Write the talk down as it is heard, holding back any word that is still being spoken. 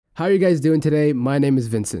How are you guys doing today? My name is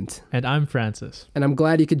Vincent. And I'm Francis. And I'm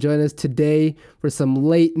glad you could join us today for some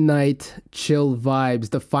late night chill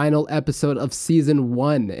vibes, the final episode of season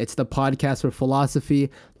 1. It's the podcast where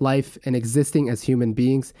philosophy, life, and existing as human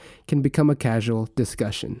beings can become a casual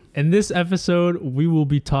discussion. In this episode, we will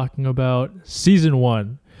be talking about season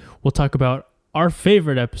 1. We'll talk about our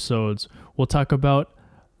favorite episodes. We'll talk about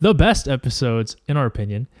the best episodes, in our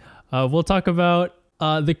opinion. We'll talk about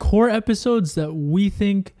the core episodes that we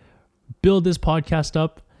think build this podcast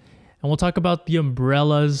up, and we'll talk about the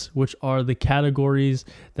umbrellas, which are the categories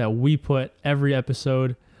that we put every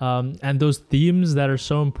episode, and those themes that are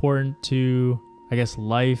so important to, I guess,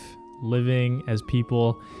 life, living as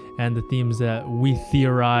people, and the themes that we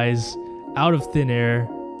theorize out of thin air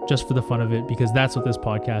just for the fun of it, because that's what this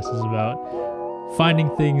podcast is about,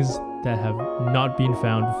 finding things that have not been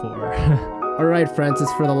found before. All right,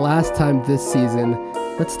 Francis, for the last time this season,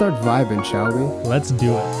 let's start vibing, shall we? Let's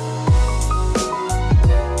do it.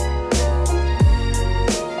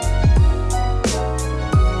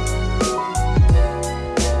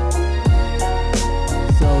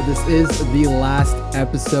 This is the last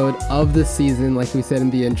episode of the season, like we said in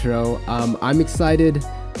the intro. I'm excited.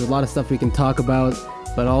 There's a lot of stuff we can talk about,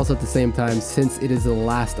 but also at the same time, since it is the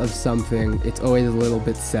last of something, it's always a little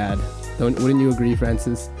bit sad. Wouldn't you agree,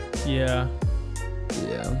 Francis? Yeah.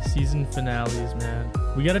 Season finales, man.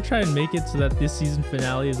 We gotta try and make it so that this season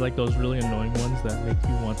finale is like those really annoying ones that make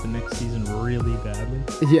you want the next season really badly.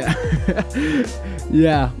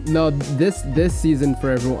 Yeah. No, this season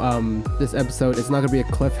for everyone, this episode, it's not gonna be a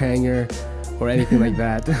cliffhanger or anything like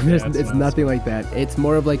that. It's nothing like that. It's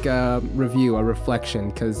more of like a review, a reflection,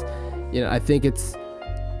 because I think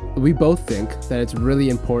we both think that it's really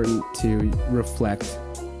important to reflect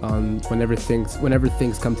on whenever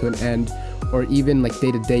things come to an end, or even like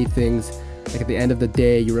day-to-day things. Like at the end of the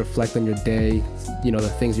day, you reflect on your day,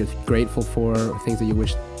 the things you're grateful for, or things that you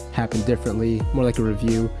wish happened differently, more like a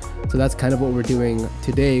review. So that's kind of what we're doing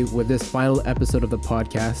today with this final episode of the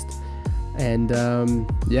podcast. And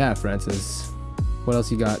Francis, what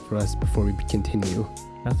else you got for us before we continue?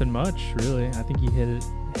 Nothing much, really. I think you hit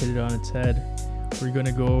it on its head. We're going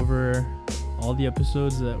to go over all the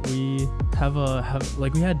episodes that we have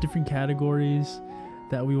like we had different categories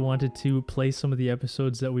that we wanted to place some of the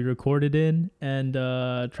episodes that we recorded in, and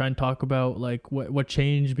try and talk about like what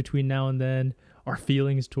changed between now and then, our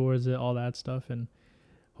feelings towards it, all that stuff, and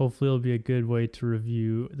hopefully it'll be a good way to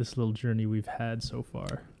review this little journey we've had so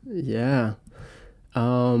far. Yeah.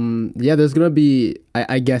 There's gonna be,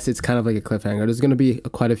 I guess it's kind of like a cliffhanger. There's gonna be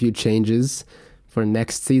quite a few changes for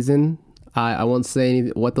next season. I won't say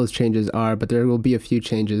what those changes are, but there will be a few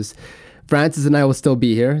changes. Francis and I will still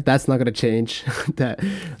be here. That's not going to change.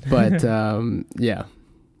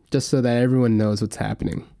 Just so that everyone knows what's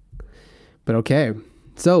happening. But okay.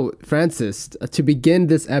 So, Francis, to begin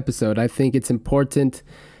this episode, I think it's important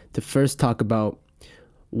to first talk about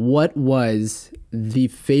what was the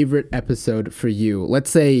favorite episode for you. Let's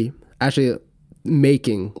say, actually,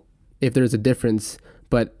 making, if there's a difference,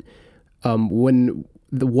 but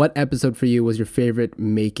what episode for you was your favorite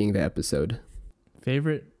making the episode?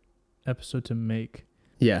 Favorite episode to make?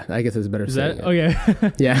 Yeah, I guess it's better. Is that okay?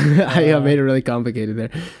 Yeah, I made it really complicated there.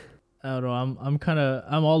 I don't know.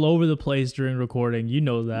 I'm all over the place during recording. You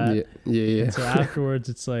know that. Yeah. And so afterwards,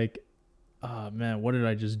 it's like, oh man, what did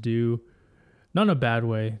I just do? Not in a bad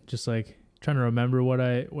way. Just like trying to remember what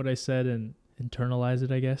I said and internalize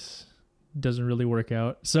it, I guess. Doesn't really work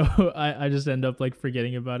out. So I just end up like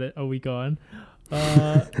forgetting about it a week on.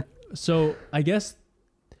 So I guess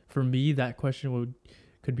for me, that question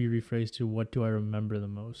could be rephrased to, what do I remember the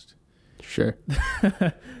most? Sure.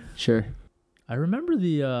 I remember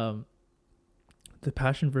the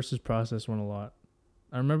passion versus process one a lot.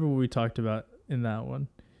 I remember what we talked about in that one.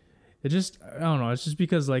 I don't know. It's just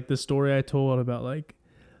because like the story I told about like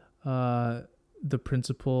the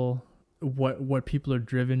principle, what people are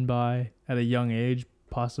driven by at a young age,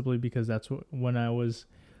 possibly because that's when I was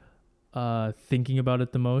thinking about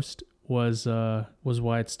it the most, was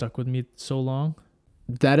why it stuck with me so long.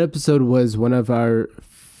 That episode was one of I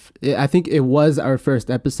think it was our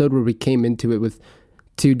first episode where we came into it with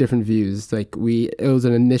two different views. Like it was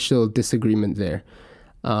an initial disagreement there.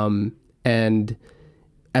 And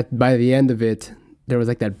by the end of it, there was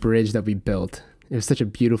like that bridge that we built. It was such a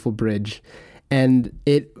beautiful bridge. And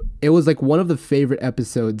it was like one of the favorite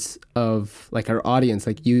episodes of like our audience,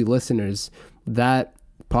 like you listeners. That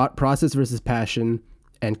process versus passion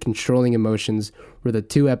and controlling emotions were the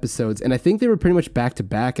two episodes. And I think they were pretty much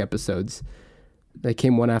back-to-back episodes. They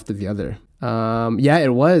came one after the other.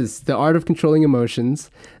 It was The Art of Controlling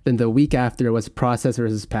Emotions. Then the week after was Process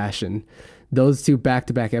versus Passion. those two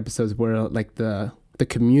back-to-back episodes were like the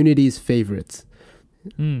community's favorites.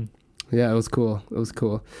 Yeah, it was cool. It was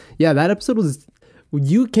cool. Yeah, that episode was,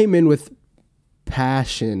 you came in with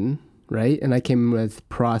passion, right? And I came in with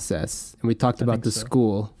process, and we talked about the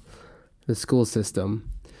school system.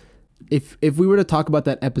 If we were to talk about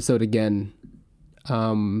that episode again,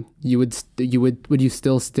 would you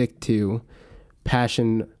still stick to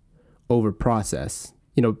passion over process?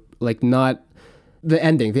 You know, like not the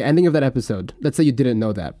ending of that episode. Let's say you didn't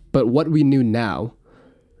know that, but what we knew now,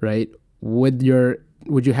 right? Would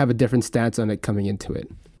you have a different stance on it coming into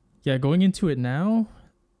it? Yeah, going into it now,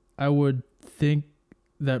 I would think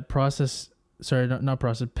that passion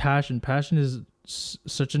is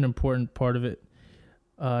such an important part of it,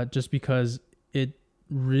 just because it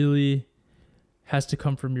really has to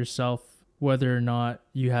come from yourself, whether or not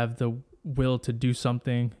you have the will to do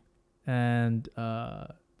something and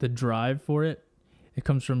the drive for it. It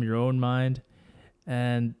comes from your own mind,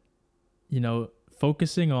 and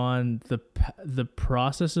focusing on the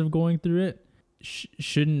process of going through it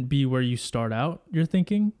shouldn't be where you start out your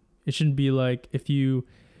thinking. It shouldn't be like, if you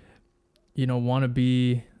want to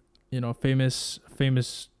be famous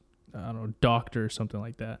I don't know, doctor or something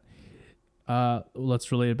like that.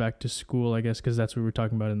 Let's relate it back to school, I guess, because that's what we were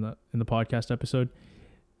talking about in the podcast episode.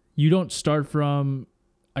 You don't start from,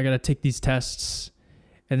 I gotta take these tests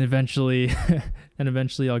and eventually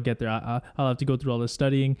I'll get there. I'll have to go through all this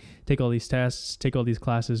studying, take all these tests, take all these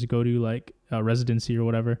classes, go to like a residency or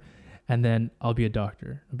whatever, and then I'll be a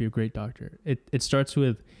doctor. I'll be a great doctor. It starts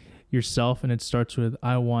with yourself, and it starts with,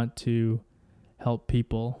 I want to help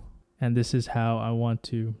people, and this is how I want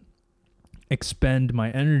to expend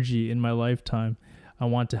my energy in my lifetime. I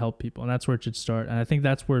want to help people, and that's where it should start. And I think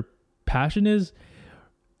that's where passion is,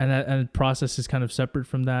 and process is kind of separate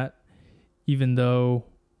from that, even though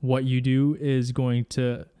what you do is going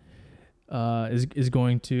to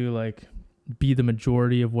like be the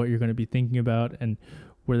majority of what you're going to be thinking about, and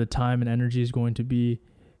where the time and energy is going to be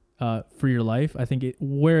for your life. I think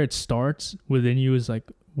where it starts within you is like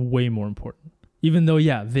way more important, even though,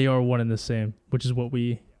 yeah, they are one and the same, which is what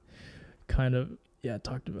we kind of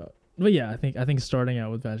talked about. But yeah, I think starting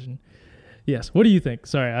out with passion. Yes. What do you think?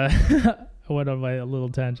 Sorry, I went on my little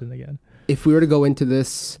tangent again. If we were to go into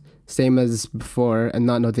this same as before and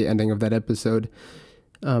not know the ending of that episode,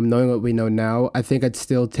 knowing what we know now, I think I'd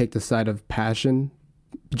still take the side of passion,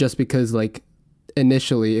 just because, like,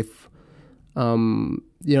 initially, if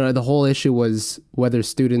the whole issue was whether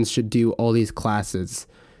students should do all these classes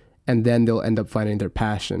and then they'll end up finding their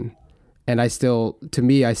passion. And I still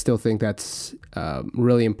think that's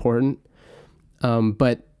really important.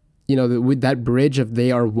 But with that bridge of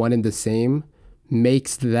they are one and the same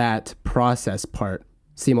makes that process part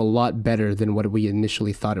seem a lot better than what we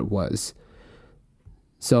initially thought it was.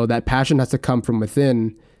 So that passion has to come from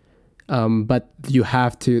within, but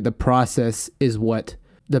the process is what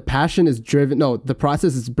the passion is driven. No, the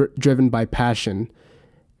process is driven by passion,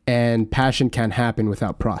 and passion can't happen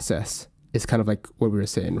without process. It's kind of like what we were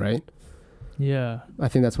saying, right? Yeah. I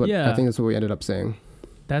think that's what we ended up saying.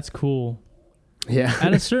 That's cool. Yeah.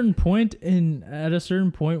 At a certain point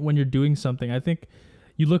when you're doing something, I think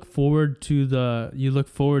you look forward to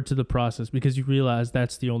the process, because you realize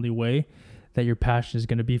that's the only way that your passion is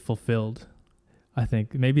going to be fulfilled. I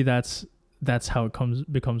think maybe that's how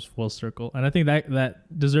it becomes full circle. And I think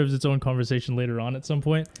that deserves its own conversation later on at some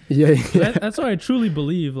point. Yeah. That's why I truly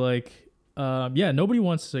believe, like, nobody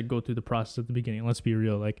wants to go through the process at the beginning. Let's be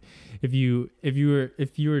real. Like, if you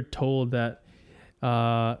were told that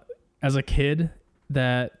as a kid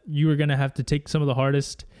that you were gonna have to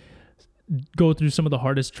go through some of the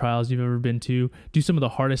hardest trials you've ever been to, do some of the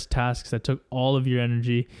hardest tasks that took all of your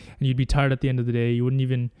energy, and you'd be tired at the end of the day, you wouldn't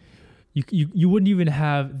even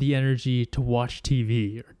have the energy to watch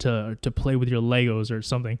TV or to play with your Legos or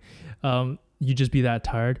something. You'd just be that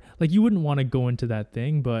tired. Like, you wouldn't want to go into that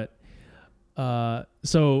thing. But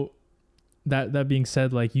so that being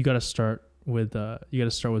said, like, you got to start with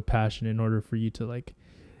passion in order for you to, like,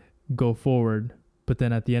 go forward. But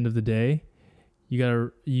then at the end of the day,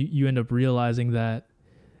 you end up realizing that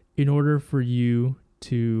in order for you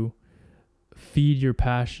to feed your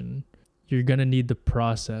passion, you're going to need the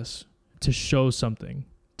process to show something,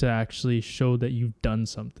 to actually show that you've done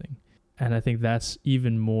something. And I think that's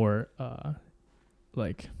even more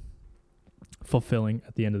like fulfilling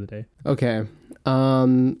at the end of the day. Okay.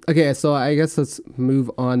 So I guess let's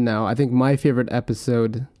move on now. I think my favorite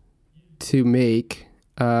episode to make,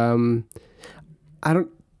 I don't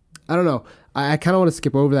know. I kind of want to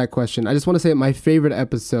skip over that question. I just want to say that my favorite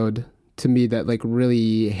episode to me that, like,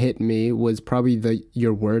 really hit me was probably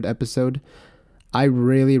your word episode. I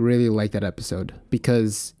really, really like that episode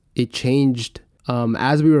because it changed.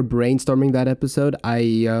 As we were brainstorming that episode,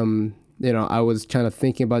 I was kind of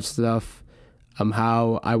thinking about stuff,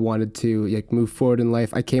 how I wanted to like move forward in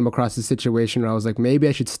life. I came across a situation where I was like, maybe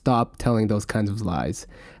I should stop telling those kinds of lies.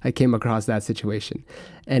 I came across that situation.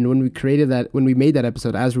 And when we made that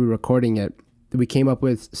episode, as we were recording it, we came up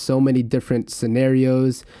with so many different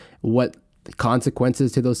scenarios, what the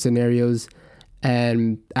consequences to those scenarios.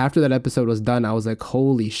 And after that episode was done, I was like,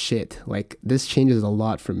 holy shit, like this changes a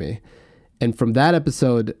lot for me. And from that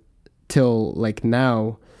episode till like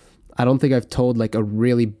now, I don't think I've told like a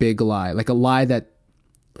really big lie, like a lie that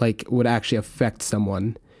like would actually affect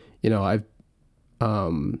someone. So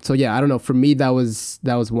yeah, I don't know. For me, that was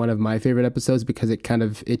one of my favorite episodes because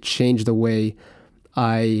it changed the way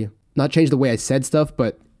not changed the way I said stuff,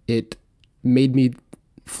 but it made me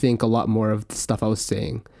think a lot more of the stuff I was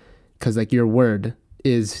saying. Cause like you're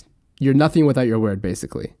nothing without your word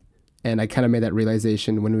basically. And I kind of made that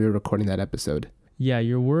realization when we were recording that episode. Yeah,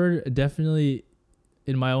 your word definitely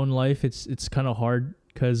in my own life, it's kind of hard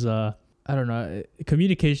because I don't know,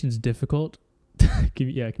 communication's difficult.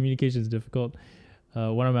 Communication's difficult.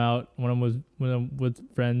 When I'm out, when I'm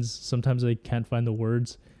with friends, sometimes I can't find the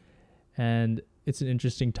words, and it's an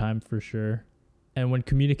interesting time for sure. And when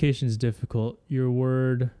communication is difficult, your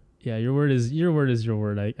word is your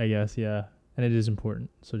word, I guess, yeah, and it is important.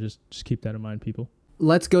 So just keep that in mind, people.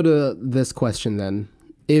 Let's go to this question then.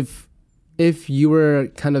 If you were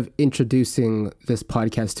kind of introducing this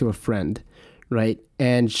podcast to a friend, right?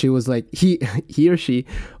 And she was like, he or she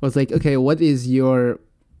was like, okay,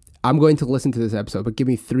 I'm going to listen to this episode, but give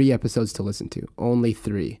me 3 episodes to listen to. Only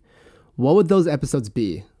 3. What would those episodes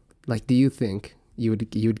be? Like, do you think you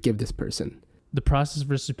would give this person? The Process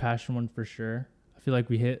versus Passion one for sure. I feel like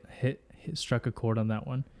we struck a chord on that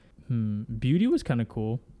one. Beauty was kind of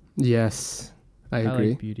cool. Yes, I agree. I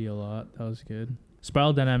like Beauty a lot. That was good.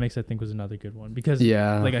 Spiral Dynamics, I think, was another good one because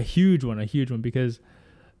like a huge one because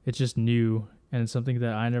it's just new and it's something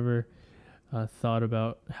that I never thought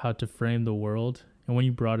about how to frame the world. And when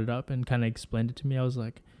you brought it up and kind of explained it to me, I was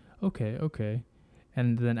like, okay.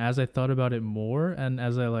 And then as I thought about it more and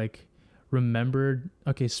as I like remembered,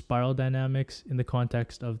 okay, Spiral Dynamics in the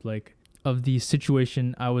context of the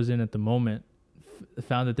situation I was in at the moment,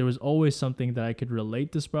 found that there was always something that I could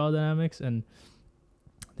relate to Spiral Dynamics, and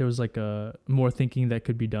there was like a more thinking that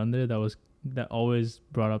could be done there that always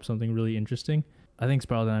brought up something really interesting. I think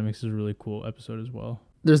Spiral Dynamics is a really cool episode as well.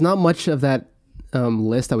 There's not much of that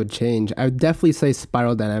list I would change. I would definitely say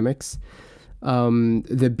Spiral Dynamics.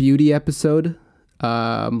 The Beauty episode,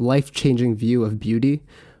 life-changing view of beauty.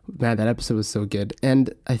 Man, that episode was so good.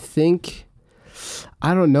 And I think,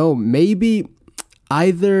 I don't know, maybe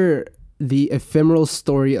either The Ephemeral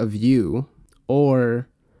Story of You or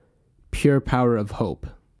Pure Power of Hope.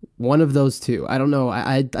 One of those two. I don't know.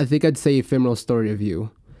 I think I'd say Ephemeral Story of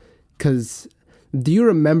You. Because do you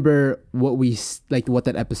remember what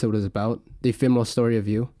that episode was about? The Ephemeral Story of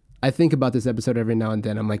You? I think about this episode every now and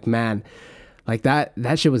then. I'm like, man, like that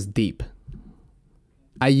shit was deep.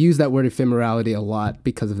 I use that word ephemerality a lot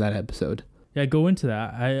because of that episode. Yeah, go into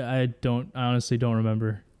that. I honestly don't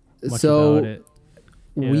remember much about it.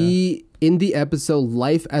 Yeah. In the episode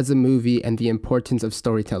Life as a Movie and the Importance of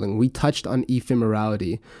Storytelling, we touched on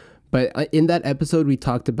ephemerality. But in that episode, we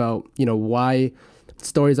talked about, why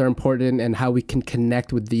stories are important and how we can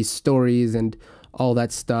connect with these stories and all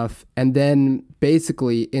that stuff. And then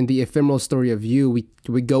basically in the Ephemeral Story of You,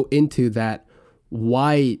 we go into that,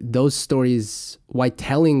 why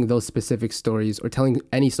telling those specific stories or telling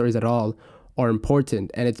any stories at all are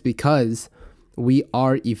important. And it's because we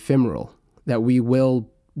are ephemeral, that we will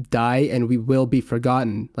die and we will be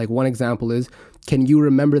forgotten. Like one example is, can you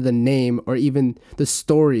remember the name or even the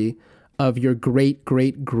story of your great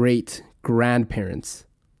grandparents?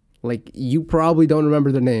 Like you probably don't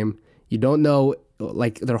remember their name. You don't know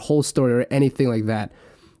like their whole story or anything like that.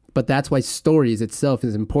 But that's why stories itself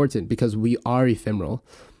is important, because we are ephemeral.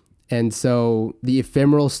 And so the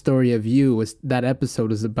Ephemeral Story of You that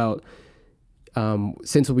episode is about,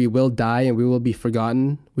 since we will die and we will be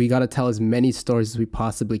forgotten, we got to tell as many stories as we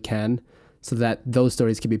possibly can so that those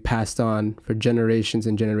stories can be passed on for generations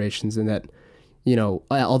and generations, and that,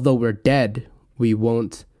 although we're dead, we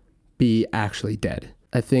won't be actually dead.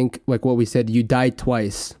 I think like what we said, you die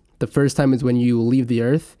twice. The first time is when you leave the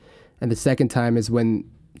earth, and the second time is when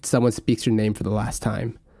someone speaks your name for the last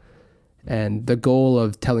time. And the goal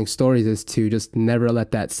of telling stories is to just never let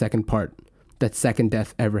that second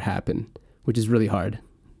death ever happen, which is really hard.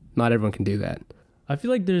 Not everyone can do that. I feel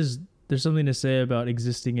like there's something to say about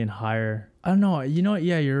existing in higher, I don't know,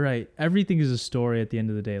 yeah, you're right. Everything is a story at the end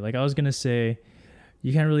of the day. Like I was going to say,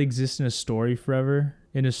 you can't really exist in a story forever.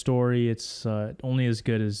 In a story, it's only as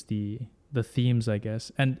good as the themes, I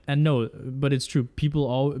guess. And no, but it's true.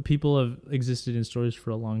 People have existed in stories for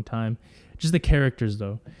a long time. Just the characters,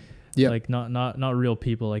 though. Yeah. Like not real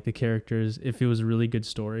people, like the characters. If it was a really good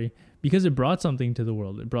story, because it brought something to the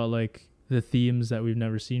world. It brought like the themes that we've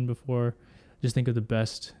never seen before. Just think of the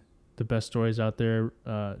best stories out there,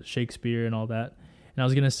 Shakespeare and all that. And I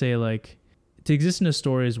was gonna say, like, to exist in a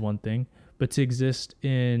story is one thing, but to exist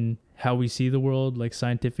in how we see the world, like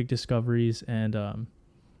scientific discoveries and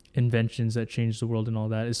inventions that change the world and all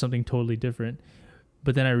that, is something totally different.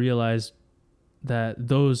 But then I realized that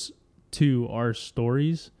those two are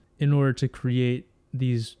stories. In order to create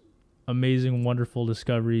these amazing, wonderful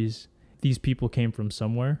discoveries, these people came from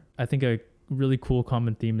somewhere. I think a really cool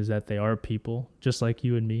common theme is that they are people, just like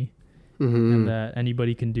you and me, and that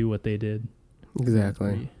anybody can do what they did.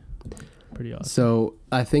 Exactly. Pretty awesome. So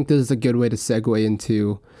I think this is a good way to segue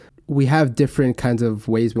into, we have different kinds of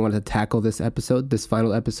ways we wanted to tackle this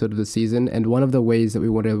final episode of the season. And one of the ways that we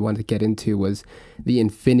wanted to get into was the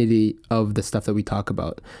infinity of the stuff that we talk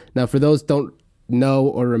about. Now, for those don't know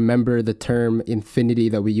or remember the term infinity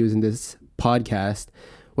that we use in this podcast,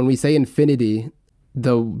 when we say infinity,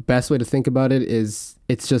 the best way to think about it is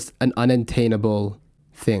it's just an unattainable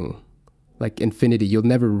thing. Like infinity, you'll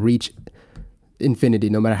never reach infinity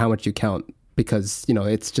no matter how much you count, because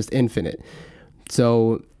it's just infinite.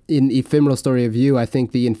 So in Ephemeral Story of You, I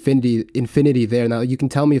think the infinity there, now you can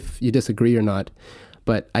tell me if you disagree or not,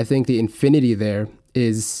 but I think the infinity there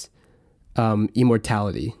is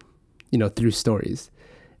immortality, through stories.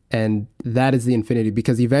 And that is the infinity,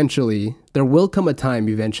 because eventually there will come a time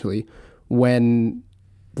when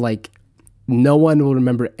like no one will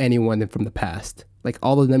remember anyone from the past. Like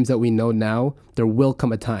all the names that we know now, there will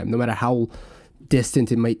come a time, no matter how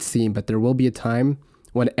distant it might seem, but there will be a time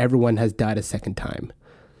when everyone has died a second time.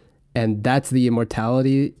 And that's the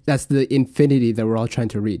immortality, that's the infinity that we're all trying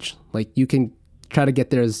to reach. Like you can try to get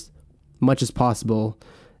there as much as possible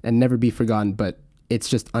and never be forgotten, but it's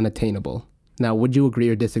just unattainable. Now, would you agree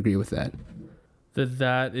or disagree with that?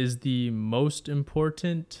 That is the most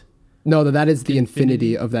important? No, that is the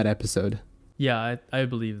infinity of that episode. Yeah, I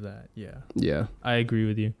believe that. Yeah. Yeah. I agree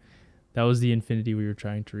with you. That was the infinity we were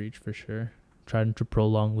trying to reach for sure. Trying to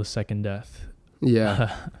prolong the second death.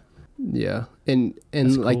 Yeah. Yeah. And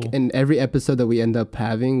like cool. In every episode that we end up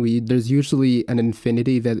having, there's usually an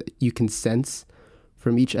infinity that you can sense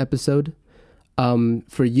from each episode.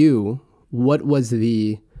 For you, what was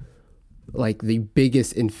the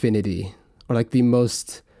biggest infinity, or like the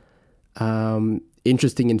most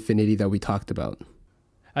interesting infinity that we talked about?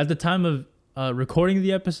 At the time of recording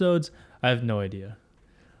the episodes, I have no idea.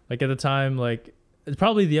 Like at the time, like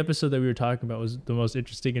probably the episode that we were talking about was the most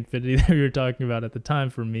interesting infinity that we were talking about at the time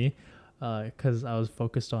for me, because I was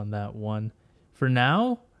focused on that one. For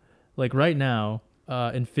now, like right now,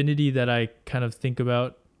 infinity that I kind of think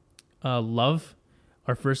about, love,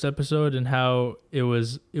 our first episode, and how it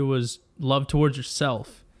was love towards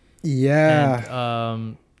yourself. Yeah.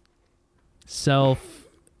 And, self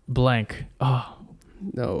blank. Oh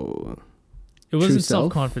no. It wasn't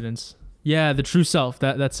self-confidence. Yeah, the true self.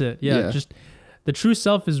 That's it. Yeah, just the true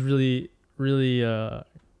self is really, really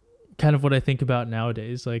kind of what I think about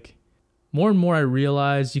nowadays. Like more and more I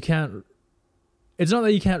realize it's not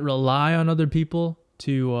that you can't rely on other people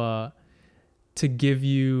to give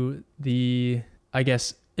you the, I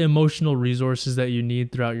guess, emotional resources that you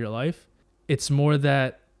need throughout your life. It's more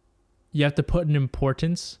that you have to put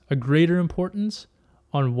a greater importance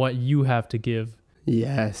on what you have to give.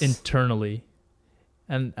 Yes. Internally.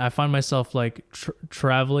 And I find myself like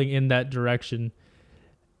traveling in that direction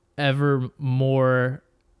ever more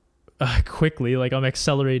quickly. Like I'm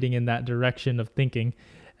accelerating in that direction of thinking.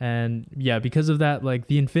 And yeah, because of that, like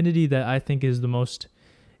the infinity that I think is the most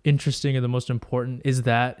interesting and the most important is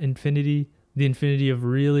that infinity, the infinity of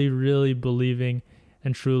really, really believing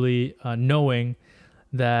and truly knowing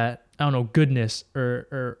that, I don't know, goodness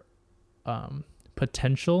or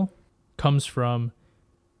potential comes from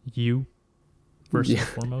you first and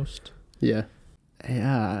foremost. Yeah.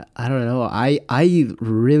 Yeah, I don't know. I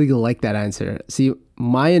really like that answer. See,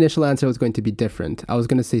 my initial answer was going to be different. I was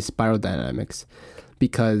going to say spiral dynamics,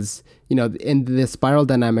 because, in the spiral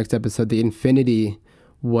dynamics episode, the infinity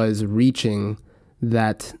was reaching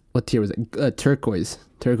that, what tier was it? Turquoise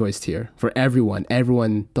tier for everyone,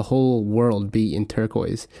 the whole world be in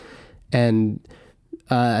turquoise. And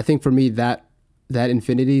I think for me that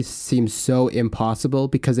infinity seems so impossible,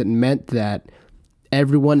 because it meant that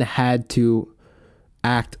everyone had to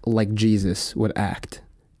act like Jesus would act.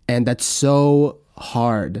 And that's so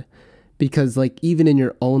hard, because like even in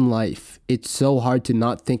your own life, it's so hard to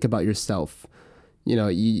not think about yourself.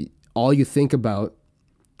 All you think about,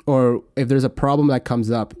 or if there's a problem that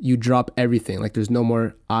comes up, you drop everything. Like there's no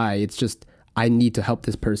more I. It's just I need to help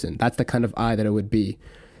this person. That's the kind of I that it would be,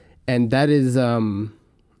 and that is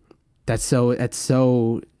that's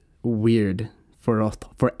so weird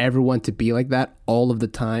for everyone to be like that all of the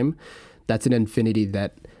time. That's an infinity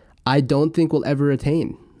that I don't think we'll ever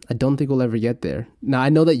attain. I don't think we'll ever get there. Now I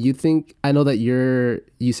know that you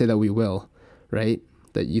say that we will, right?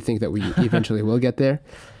 That you think that we eventually will get there.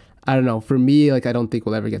 I don't know. For me, like I don't think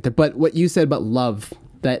we'll ever get there. But what you said about love,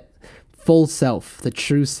 that full self, the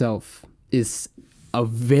true self, is a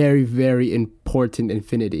very, very important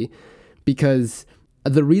infinity. Because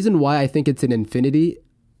the reason why I think it's an infinity,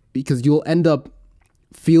 because you'll end up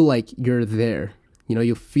feel like you're there.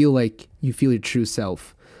 You'll feel like you feel your true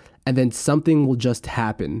self. And then something will just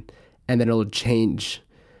happen and then it'll change,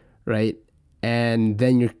 right? And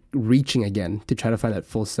then you're reaching again to try to find that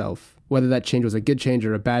full self. Whether that change was a good change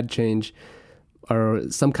or a bad change or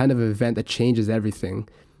some kind of event that changes everything,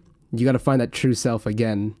 you got to find that true self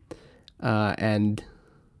again. And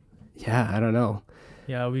yeah, I don't know.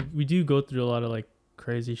 Yeah, we do go through a lot of like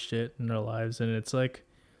crazy shit in our lives, and it's like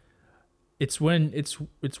it's when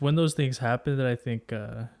those things happen that I think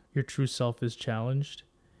your true self is challenged.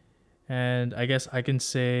 And I guess I can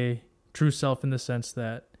say true self in the sense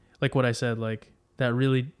that, like what I said, like that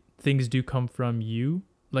really things do come from you.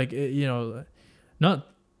 Like, not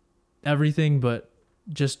everything, but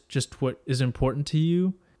just what is important to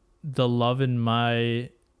you. The love in my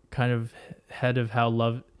kind of head of how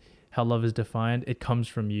love is defined, it comes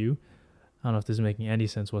from you. I don't know if this is making any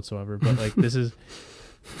sense whatsoever, but like this is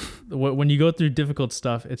when you go through difficult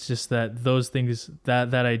stuff, it's just that those things,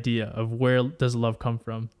 that idea of where does love come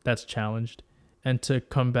from, that's challenged. And to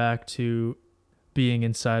come back to being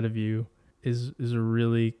inside of you is a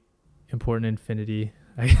really important infinity,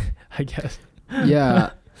 I guess.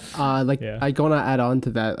 Yeah. I want to add on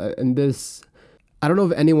to that. And this, I don't know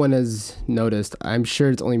if anyone has noticed. I'm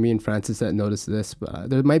sure it's only me and Francis that noticed this,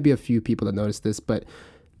 but there might be a few people that noticed this, but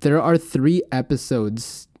there are 3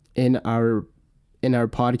 episodes in our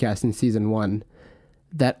podcast in season 1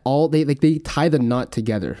 that they tie the knot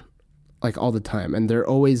together like all the time, and they're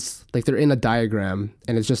always like they're in a diagram,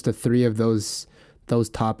 and it's just the 3 of those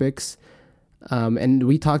topics. And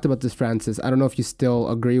we talked about this, Francis. I don't know if you still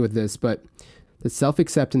agree with this, but the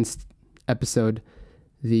self-acceptance episode,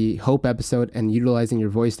 the hope episode, and utilizing your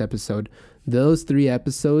voice episode, those 3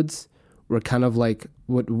 episodes were kind of like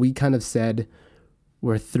what we kind of said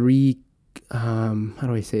were 3 how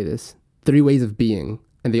do I say this? 3 ways of being,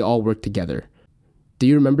 and they all work together. Do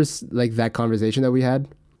you remember like that conversation that we had?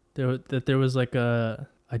 There was like I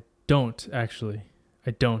don't.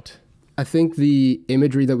 I think the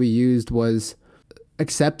imagery that we used was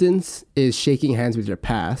acceptance is shaking hands with your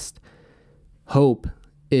past. Hope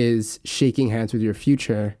is shaking hands with your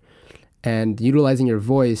future. And utilizing your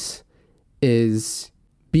voice is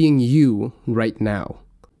being you right now.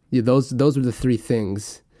 Yeah, those are the 3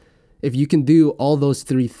 things. If you can do all those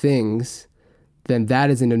 3 things, then that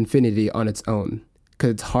is an infinity on its own, because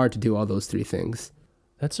it's hard to do all those 3 things.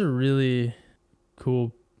 That's a really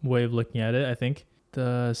cool way of looking at it, I think.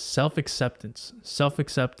 The self-acceptance,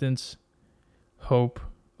 hope.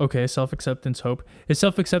 Okay, self-acceptance, hope. Is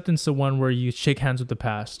self-acceptance the one where you shake hands with the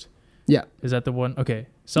past? Yeah. Is that the one? Okay.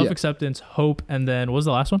 Self-acceptance, hope, and then what was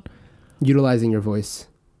the last one? Utilizing your voice.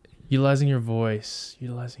 Utilizing your voice.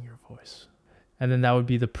 And then that would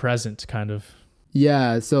be the present, kind of.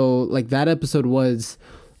 Yeah, so like that episode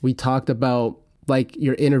we talked about like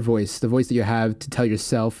your inner voice, the voice that you have to tell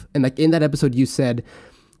yourself. And like in that episode you said,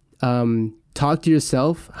 talk to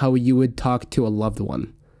yourself how you would talk to a loved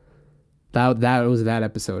one. That was that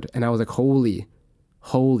episode. And I was like,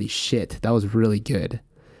 holy shit, that was really good.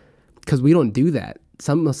 Because we don't do that.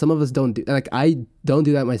 Some of us don't do, like I don't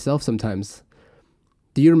do that myself sometimes.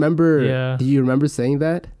 Do you remember? Yeah. Do you remember saying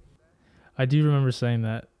that? I do remember saying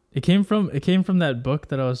that. It came from that book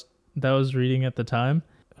that I was reading at the time,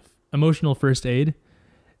 Emotional First Aid,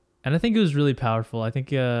 and I think it was really powerful. I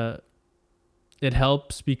think it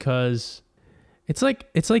helps because it's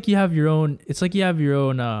like you have your own. It's like you have your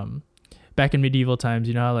own. Back in medieval times,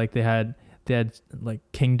 you know how like they had like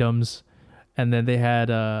kingdoms, and then they had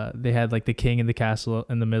like the king in the castle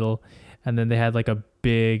in the middle, and then they had like a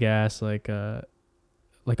big ass like a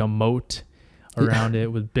moat around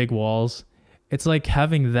it with big walls. It's like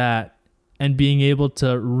having that and being able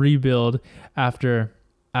to rebuild after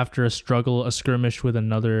a struggle, a skirmish with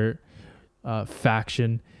another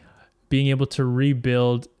faction, being able to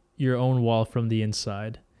rebuild your own wall from the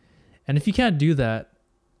inside. And if you can't do that,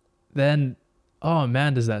 then, oh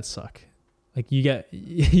man, does that suck. Like you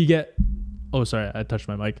get, oh, sorry, I touched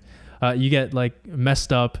my mic. You get like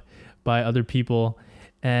messed up by other people,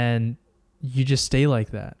 and you just stay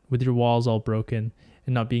like that with your walls all broken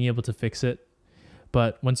and not being able to fix it.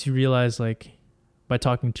 But once you realize, like, by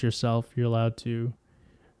talking to yourself, you're allowed to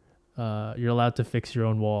fix your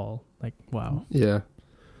own wall. Like, wow. Yeah.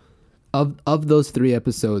 Of those 3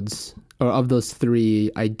 episodes, or of those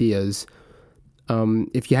 3 ideas,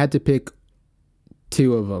 if you had to pick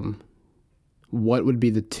 2 of them, what would be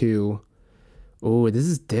the 2? Oh, this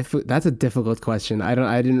is that's a difficult question. I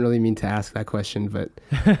didn't really mean to ask that question, but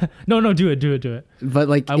no, do it. But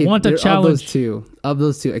like, I want a challenge. Of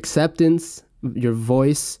those two, acceptance, your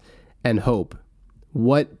voice, and hope.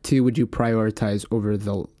 What 2 would you prioritize over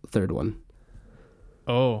the third one?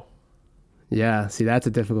 Oh. Yeah, see, that's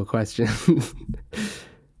a difficult question.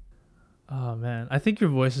 Oh man, I think your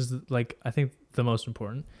voice is like, I think the most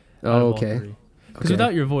important. Oh, okay. Because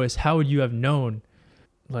without your voice, how would you have known,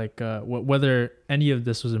 like, whether any of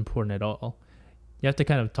this was important at all? You have to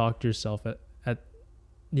kind of talk to yourself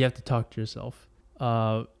you have to talk to yourself.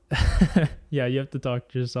 Yeah, you have to talk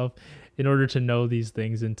to yourself in order to know these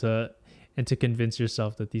things and to convince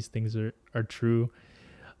yourself that these things are true.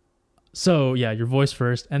 So yeah, your voice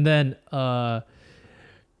first, and then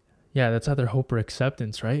yeah, that's either hope or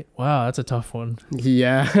acceptance, right? Wow, that's a tough one.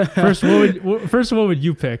 Yeah. First, what would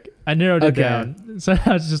you pick? I narrowed it down, so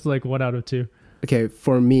that's just like 1 out of 2. Okay,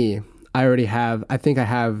 for me, I think I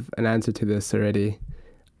have an answer to this already,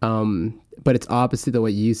 but it's opposite of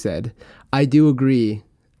what you said. I do agree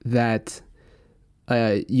that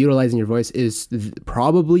utilizing your voice is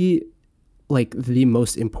probably like the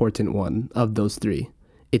most important one of those 3.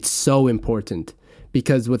 It's so important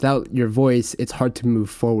because without your voice, it's hard to move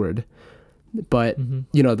forward. But,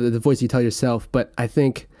 you know, the voice you tell yourself. But I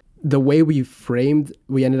think the way we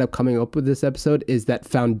ended up coming up with this episode is that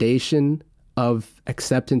foundation of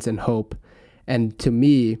acceptance and hope. And to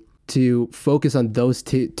me, to focus on those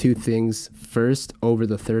two things first over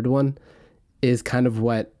the third one is kind of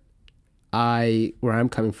where I'm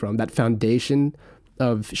coming from. That foundation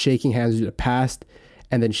of shaking hands with your past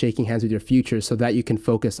and then shaking hands with your future so that you can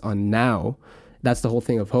focus on now. That's the whole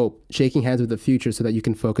thing of hope. Shaking hands with the future so that you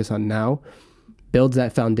can focus on now builds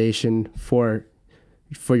that foundation for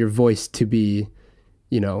your voice to be,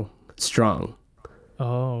 you know, strong.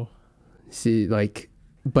 Oh. See, like,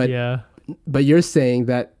 but yeah. But you're saying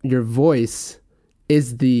that your voice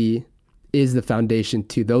is the foundation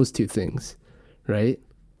to those 2 things, right?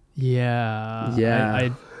 Yeah. Yeah.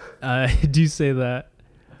 I do say that.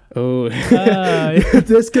 Oh,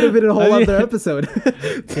 this could have been a whole other episode.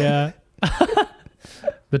 Yeah.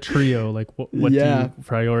 The trio, like what do you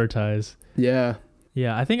prioritize? Yeah.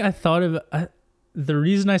 Yeah, I think I thought of the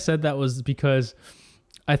reason I said that was because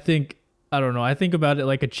I think about it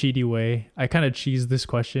like a cheaty way. I kind of cheese this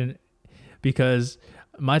question because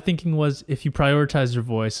my thinking was if you prioritize your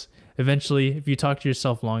voice, eventually if you talk to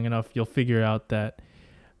yourself long enough, you'll figure out that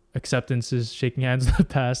acceptance is shaking hands with the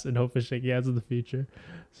past and hope is shaking hands with the future.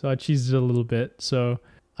 So I cheesed it a little bit. So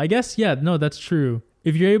I guess, yeah, no, that's true.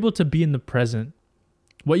 If you're able to be in the present,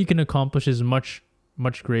 what you can accomplish is much,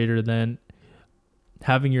 much greater than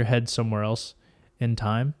having your head somewhere else in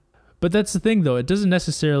time. But that's the thing, though. It doesn't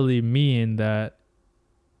necessarily mean that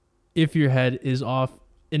if your head is off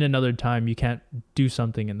in another time, you can't do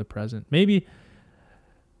something in the present. Maybe.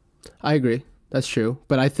 I agree. That's true.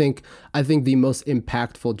 But I think the most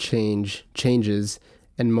impactful changes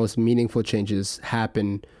and most meaningful changes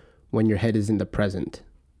happen when your head is in the present.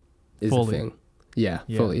 Is fully. The thing. Yeah,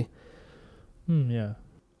 fully. Yeah.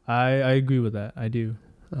 I agree with that. I do.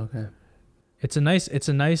 Okay. It's a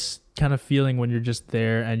nice kind of feeling when you're just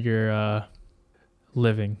there and you're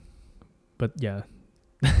living. But yeah.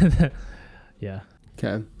 Yeah.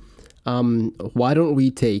 Okay. Why don't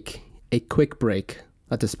we take a quick break?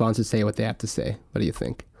 Let the sponsors say what they have to say. What do you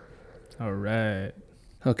think? All right.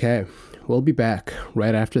 Okay. We'll be back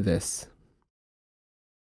right after this.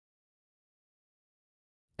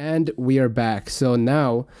 And we are back. So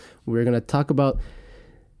now we're going to talk about...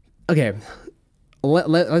 Okay.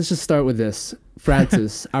 Let's just start with this.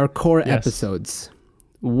 Francis, our core episodes.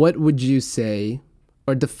 What would you say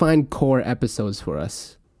or define core episodes for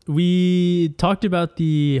us? We talked about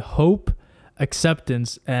the hope,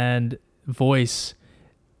 acceptance, and voice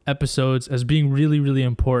episodes as being really, really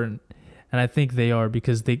important. And I think they are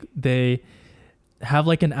because they have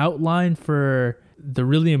like an outline for the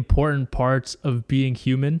really important parts of being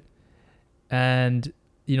human. And,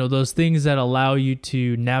 you know, those things that allow you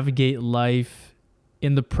to navigate life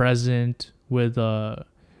in the present with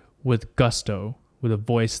gusto, with a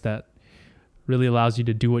voice that really allows you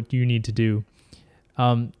to do what you need to do.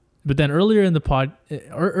 But then earlier in the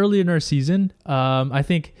early in our season, I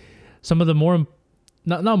think some of the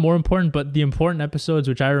not more important, but the important episodes,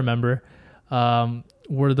 which I remember,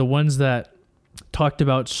 were the ones that talked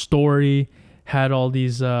about story, had all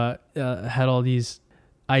these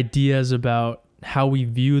ideas about how we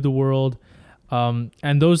view the world,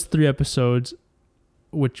 and those 3 episodes,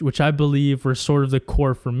 which I believe were sort of the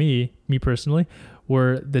core for me personally,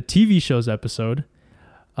 were the TV shows episode,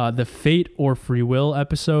 the fate or free will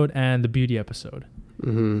episode, and the beauty episode.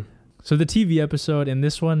 Mm-hmm. So the TV episode, in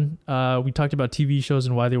this one, we talked about TV shows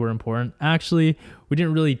and why they were important. Actually, we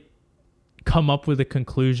didn't really come up with a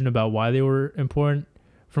conclusion about why they were important.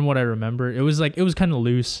 From what I remember, it was kind of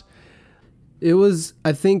loose. It was,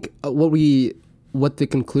 I think, what the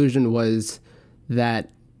conclusion was, that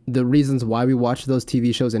the reasons why we watch those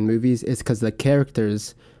TV shows and movies is because the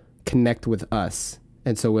characters connect with us,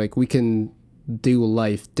 and so like we can do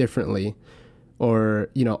life differently, or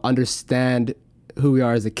understand who we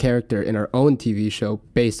are as a character in our own TV show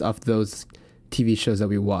based off those TV shows that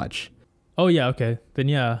we watch. Oh yeah, okay. Then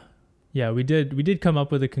yeah, we did come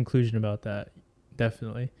up with a conclusion about that.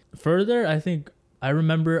 Definitely. Further, I think I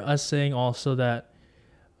remember us saying also that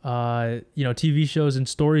TV shows and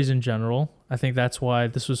stories in general, I think that's why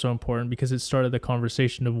this was so important, because it started the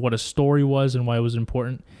conversation of what a story was and why it was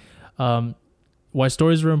important. Why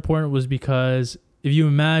stories were important was because if you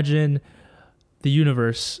imagine the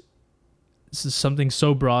universe, this is something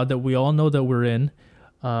so broad that we all know that we're in,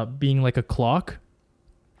 being like a clock,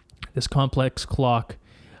 this complex clock,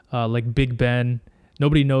 like Big Ben.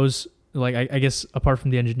 Nobody knows, like I guess apart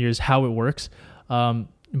from the engineers, how it works.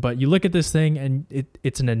 But you look at this thing and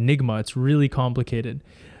it's an enigma. It's really complicated.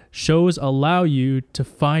 Shows allow you to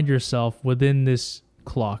find yourself within this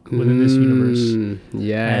clock, within this universe.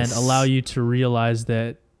 Yes. And allow you to realize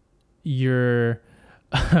that you're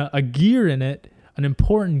a gear in it, an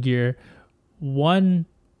important gear, one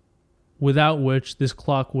without which this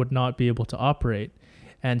clock would not be able to operate.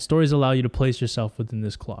 And stories allow you to place yourself within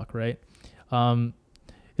this clock, right?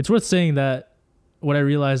 It's worth saying that what I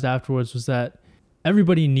realized afterwards was that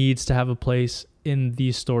everybody needs to have a place in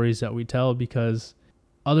these stories that we tell, because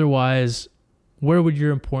otherwise, where would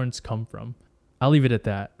your importance come from? I'll leave it at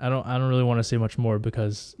that. I don't really want to say much more,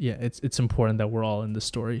 because it's important that we're all in the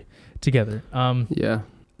story together. Yeah.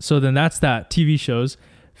 So then that's that. TV shows,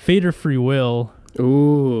 Fate or Free Will.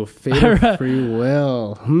 Ooh, Fate or Free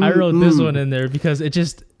Will. I wrote this one in there because it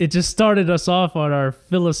just started us off on our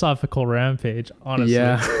philosophical rampage, honestly.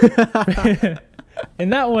 Yeah. In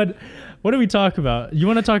that one, what do we talk about? You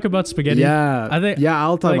want to talk about spaghetti? Yeah.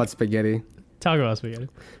 I'll talk like, about spaghetti. Talk about spaghetti.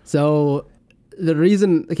 So the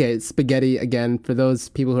reason, spaghetti, again, for those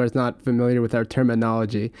people who are not familiar with our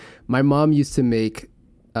terminology, my mom used to make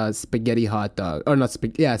spaghetti hot dog, or not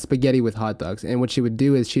spaghetti with hot dogs. And what she would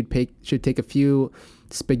do is she'd take a few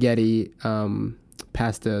spaghetti,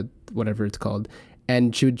 pasta, whatever it's called,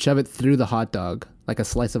 and she would shove it through the hot dog, like a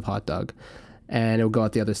slice of hot dog, and it would go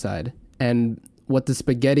out the other side. And what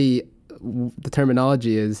the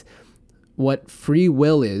terminology is, what free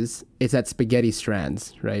will is that spaghetti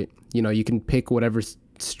strands, right? You can pick whatever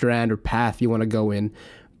strand or path you want to go in,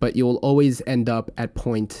 but you'll always end up at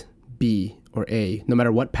point B or A, no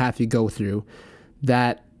matter what path you go through.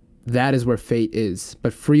 That is where fate is.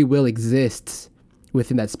 But free will exists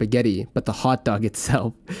within that spaghetti, but the hot dog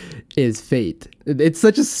itself is fate. It's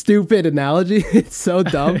such a stupid analogy. It's so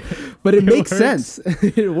dumb, but it makes sense.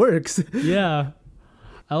 It works. Yeah.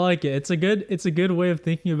 I like it. It's a good way of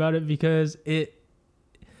thinking about it, because it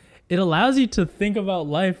allows you to think about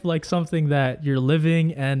life like something that you're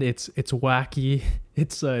living, and it's wacky,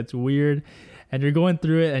 it's weird, and you're going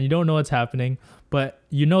through it and you don't know what's happening, but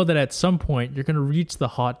you know that at some point you're gonna reach the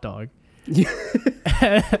hot dog.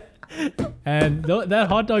 And that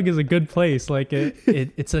hot dog is a good place. Like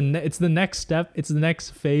it's the next step. It's the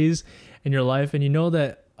next phase in your life, and you know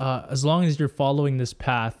that as long as you're following this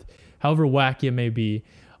path, however wacky it may be,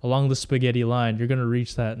 along the spaghetti line, you're gonna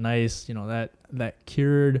reach that nice, that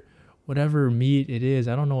cured whatever meat it is.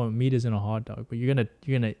 I don't know what meat is in a hot dog, but you're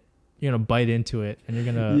gonna bite into it, and you're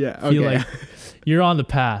gonna feel like you're on the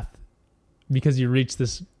path because you reach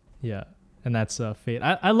this. Yeah, and that's fate.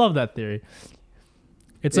 I love that theory.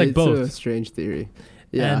 It's like both. It's a strange theory.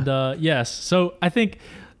 Yeah. And yes, so I think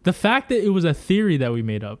the fact that it was a theory that we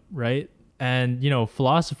made up, right? And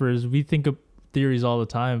philosophers, we think of theories all the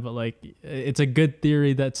time, but like it's a good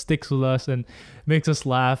theory that sticks with us and makes us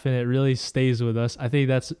laugh, and it really stays with us. I think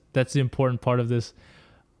that's the important part of this.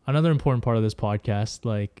 Another important part of this podcast,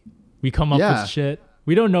 like we come up with shit.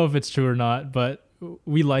 We don't know if it's true or not, but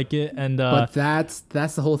we like it. And but that's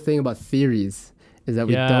the whole thing about theories, is that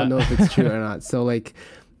we don't know if it's true or not. So like,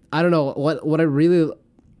 I don't know what I really,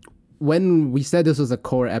 when we said this was a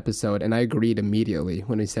core episode, and I agreed immediately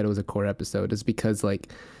when we said it was a core episode, is because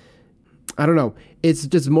like, I don't know, it's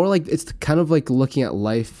just more like, it's kind of like looking at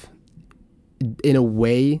life in a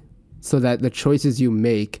way so that the choices you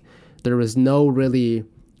make, there is no really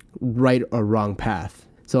right or wrong path.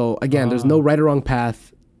 So again, there's no right or wrong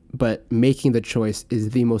path, but making the choice is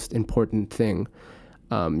the most important thing.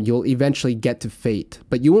 You'll eventually get to fate,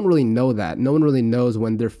 but you won't really know that. No one really knows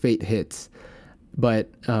when their fate hits. But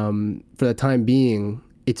for the time being,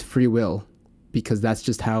 it's free will, because that's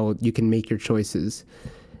just how you can make your choices.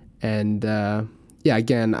 And yeah,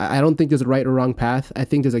 again, I don't think there's a right or wrong path. I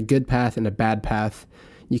think there's a good path and a bad path.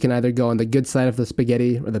 You can either go on the good side of the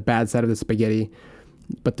spaghetti or the bad side of the spaghetti.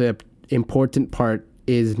 But the important part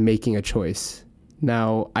is making a choice.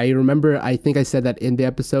 Now, I remember, I think I said that in the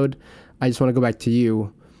episode. I just want to go back to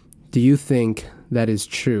you. Do you think that is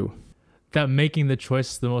true? That making the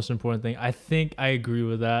choice is the most important thing. I think I agree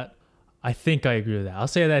with that. I'll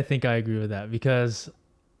say that I think I agree with that, because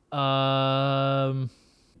I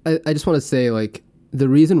just want to say, like, the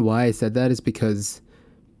reason why I said that is because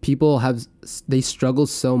people they struggle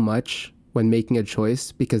so much when making a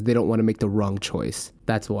choice because they don't want to make the wrong choice.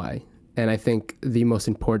 That's why. And I think the most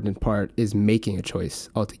important part is making a choice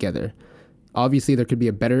altogether. Obviously, there could be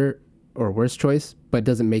a better or worse choice, but it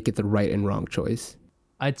doesn't make it the right and wrong choice.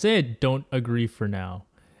 I'd say I don't agree for now.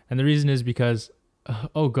 And the reason is because,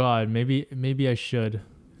 oh God, maybe I should.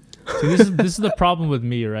 See, this is the problem with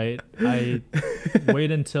me, right? I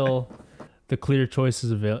wait until the clear choice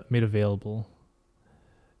is made available.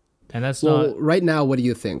 And that's right now, what do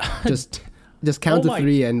you think? Just count to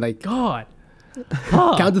three and like... God.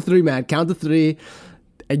 Count to three, man. Count to three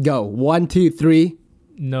and go. 1, 2, 3.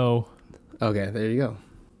 No. Okay, there you go.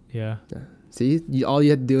 Yeah. See, all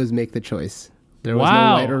you had to do is make the choice. There was no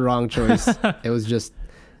right or wrong choice. It was just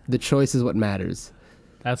the choice is what matters.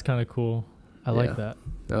 That's kind of cool. I like that.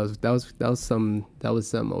 That was some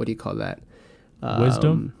what do you call that?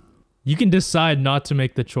 Wisdom. You can decide not to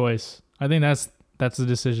make the choice. I think that's the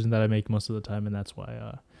decision that I make most of the time, and that's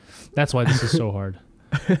why this is so hard.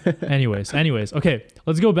 Anyways, okay,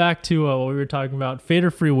 let's go back to what we were talking about, fate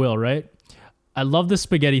or free will, right? I love the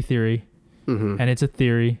spaghetti theory, and it's a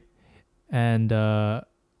theory, and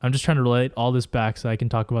I'm just trying to relate all this back so I can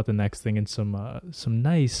talk about the next thing in some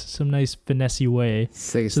nice finessey way.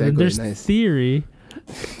 So then there's theory.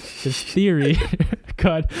 There's theory.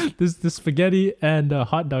 God, this the spaghetti and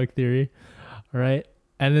hot dog theory, all right?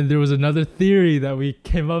 And then there was another theory that we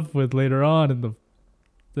came up with later on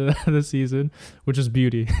in the season, which is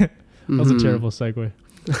beauty. That was a terrible segue.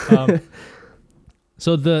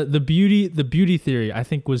 So the beauty theory, I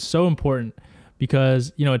think, was so important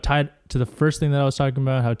because, you know, it tied to the first thing that I was talking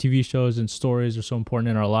about, how TV shows and stories are so important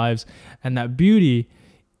in our lives, and that beauty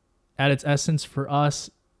at its essence for us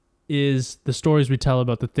is the stories we tell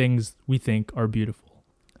about the things we think are beautiful.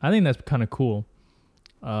 I think that's kind of cool.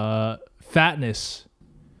 Fatness.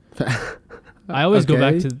 I always go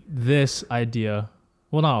back to this idea.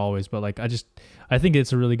 Well, not always, but like I think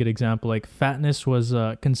it's a really good example. Like fatness was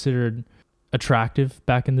considered attractive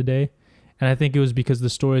back in the day. And I think it was because the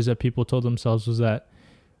stories that people told themselves was that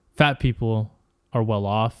fat people are well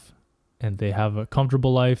off and they have a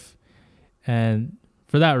comfortable life. And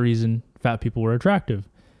for that reason, fat people were attractive.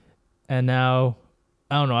 And now,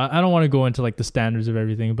 I don't know, I don't want to go into like the standards of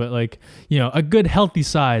everything, but like, you know, a good healthy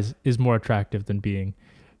size is more attractive than being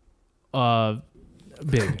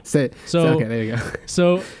big. Okay, there you go.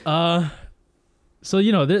 So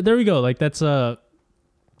you know, there we go. Like that's a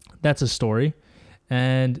story.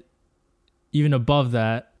 And even above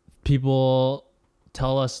that, people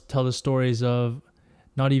tell the stories of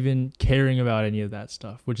not even caring about any of that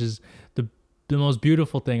stuff, which is the most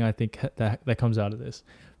beautiful thing I think that comes out of this.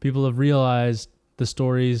 People have realized the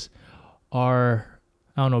stories are,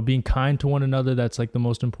 I don't know, being kind to one another. That's like the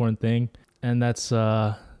most important thing. And those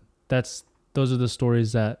are the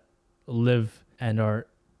stories that live and are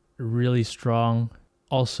really strong.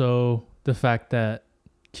 Also, the fact that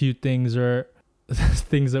cute things are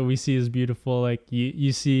things that we see as beautiful. Like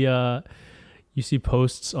you see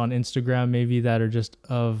posts on Instagram maybe that are just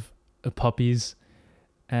of puppies,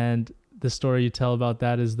 and the story you tell about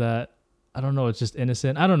that is that, I don't know, it's just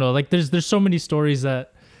innocent. I don't know. Like there's so many stories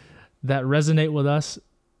that resonate with us,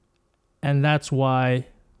 and that's why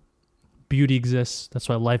beauty exists. That's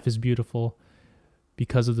why life is beautiful,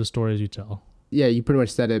 because of the stories you tell. Yeah, you pretty much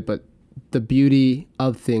said it, but the beauty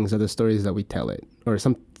of things are the stories that we tell it. Or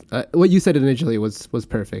what you said initially was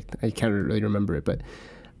perfect. I can't really remember it, but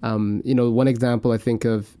One example I think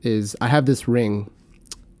of is I have this ring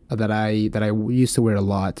that I used to wear a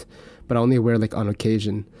lot, but I only wear like on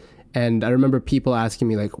occasion. And I remember people asking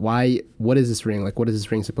me like, what is this ring? Like, what is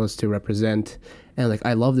this ring supposed to represent? And like,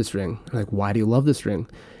 I love this ring. I'm like, why do you love this ring?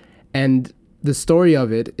 And the story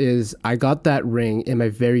of it is I got that ring in my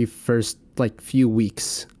very first like few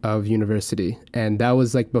weeks of university. And that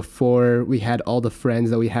was like before we had all the friends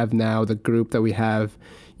that we have now, the group that we have,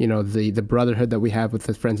 the brotherhood that we have with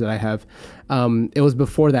the friends that I have. It was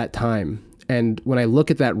before that time. And when I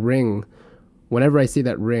look at that ring, whenever I see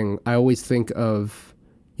that ring, I always think of,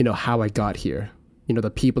 how I got here, the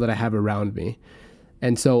people that I have around me.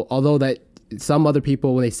 And so although that some other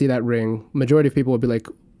people, when they see that ring, majority of people would be like,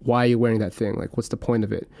 why are you wearing that thing? Like, what's the point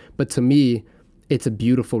of it? But to me, it's a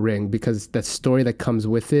beautiful ring because the story that comes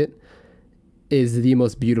with it is the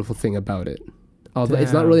most beautiful thing about it. Although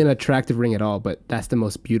it's not really an attractive ring at all, but that's the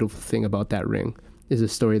most beautiful thing about that ring is the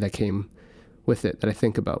story that came with it that I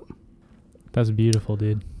think about. That's beautiful,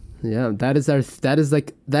 dude. Yeah, that is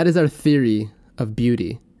our theory of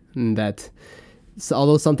beauty. And that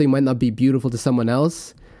although something might not be beautiful to someone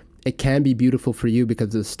else, it can be beautiful for you because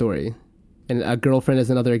of the story. And a girlfriend is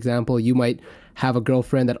another example. You might have a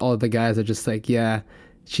girlfriend that all of the guys are just like, yeah,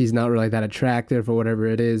 she's not really that attractive or whatever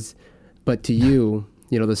it is. But to you,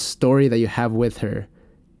 the story that you have with her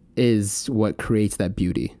is what creates that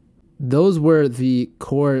beauty. Those were the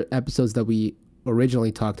core episodes that we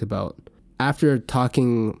originally talked about. After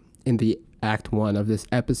talking in the Act 1 of this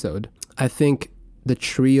episode, I think the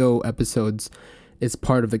trio episodes is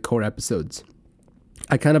part of the core episodes.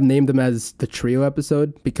 I kind of named them as the trio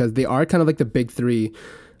episode because they are kind of like the big three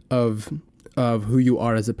of who you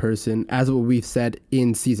are as a person, as what we've said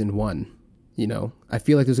in season 1. I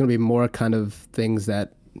feel like there's going to be more kind of things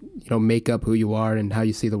that, make up who you are and how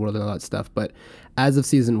you see the world and all that stuff. But as of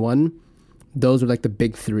season 1, those are like the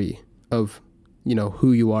big three of,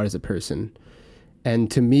 who you are as a person.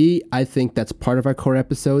 And to me, I think that's part of our core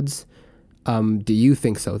episodes. Do you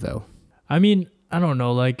think so, though? I mean, I don't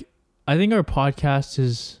know. Like, I think our podcast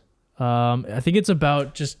is, I think it's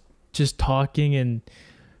about just talking and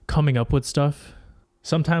coming up with stuff.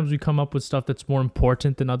 Sometimes we come up with stuff that's more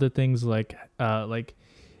important than other things. Like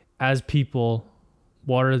as people,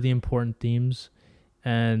 what are the important themes?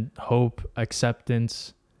 And hope,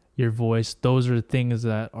 acceptance, your voice. Those are things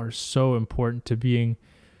that are so important to being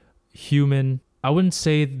human. I wouldn't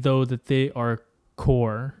say though that they are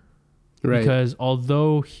core. Right. Because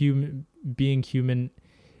although being human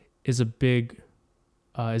is a big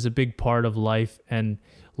part of life, and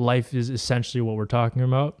life is essentially what we're talking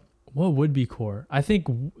about, what would be core? I think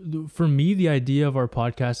for me, the idea of our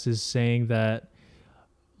podcast is saying that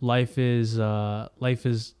life is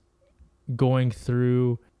going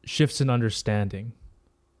through shifts in understanding,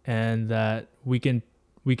 and that we can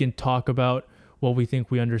talk about what we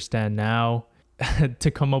think we understand now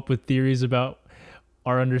to come up with theories about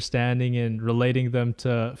our understanding and relating them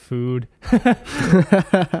to food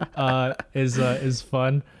is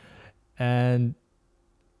fun. And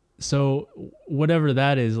so whatever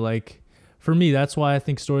that is, like, for me, that's why I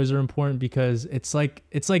think stories are important, because it's like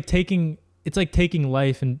taking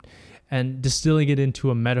life and distilling it into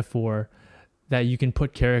a metaphor that you can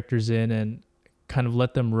put characters in and kind of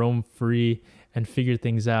let them roam free and figure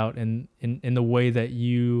things out in the way that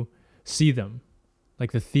you see them,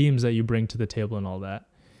 like the themes that you bring to the table and all that.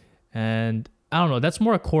 And I don't know, that's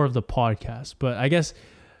more a core of the podcast, but I guess,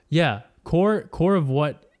 yeah, core of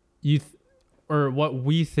what or what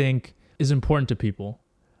we think is important to people.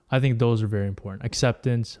 I think those are very important.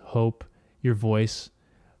 Acceptance, hope, your voice.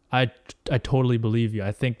 I totally believe you.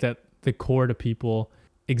 I think that the core to people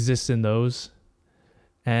exists in those,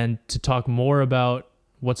 and to talk more about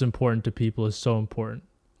what's important to people is so important.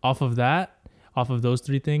 Off of those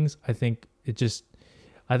three things, I think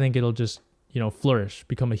it'll just, flourish,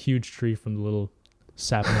 become a huge tree from the little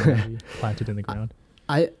sapling planted in the ground.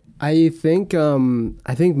 I think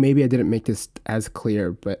maybe I didn't make this as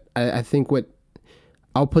clear, but I think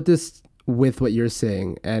I'll put this with what you're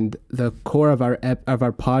saying, and the core of our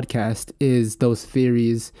podcast is those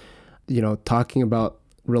theories, talking about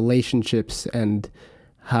relationships and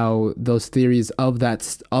how those theories of the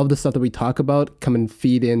stuff that we talk about come and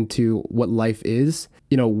feed into what life is.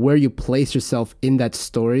 Where you place yourself in that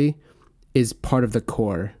story is part of the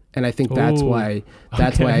core. And I think that's why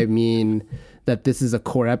I mean that this is a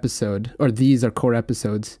core episode, or these are core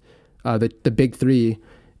episodes. The big three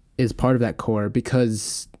is part of that core,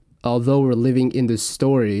 because although we're living in this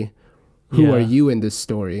story, who are you in this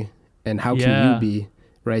story, and how can you be,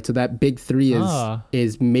 right? So that big three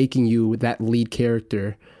is making you that lead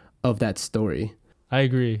character of that story. I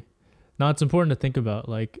agree. No, it's important to think about,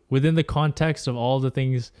 like, within the context of all the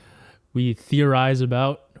things we theorize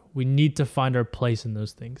about, we need to find our place in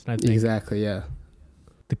those things. And I think exactly, yeah.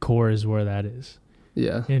 the core is where that is.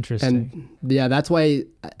 Yeah. Interesting. And yeah, that's why,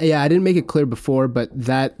 I didn't make it clear before, but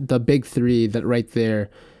the big three, that right there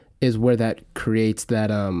is where that creates that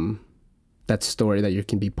story that you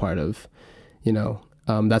can be part of, you know.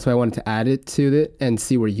 That's why I wanted to add it to it and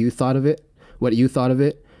see what you thought of it.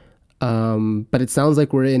 But it sounds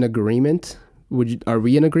like we're in agreement. Are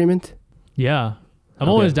we in agreement? Yeah. I'm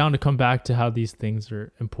always down to come back to how these things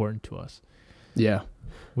are important to us. Yeah.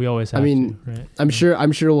 We always have right? I'm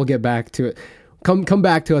sure we'll get back to it. Come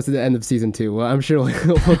back to us at the end of season 2. Well, I'm sure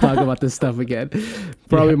we'll talk about this stuff again.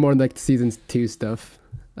 Probably more like season 2 stuff.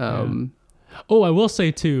 Oh, I will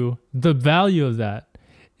say too, the value of that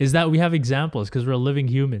is that we have examples, because we're living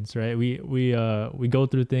humans, right? We go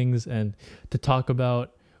through things, and to talk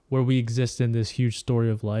about where we exist in this huge story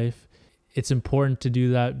of life, it's important to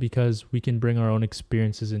do that because we can bring our own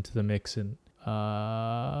experiences into the mix and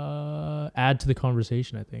add to the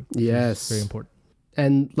conversation, I think. Yes. It's very important.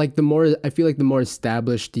 And like I feel like the more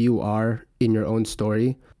established you are in your own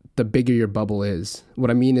story, the bigger your bubble is. What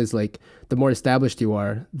I mean is, like, the more established you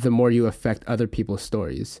are, the more you affect other people's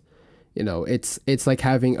stories. You know, it's like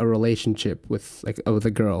having a relationship with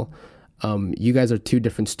a girl. You guys are 2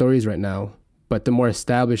 different stories right now, but the more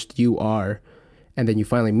established you are, and then you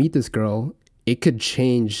finally meet this girl, it could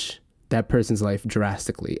change that person's life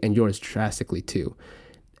drastically, and yours drastically too.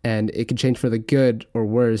 And it could change for the good or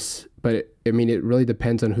worse, but it really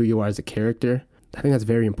depends on who you are as a character. I think that's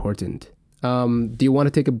very important. Do you want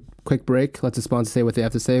to take a quick break? Let the sponsor say what they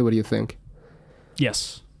have to say. What do you think?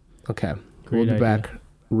 Yes. Okay. Great We'll be idea. back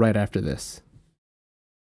right after this.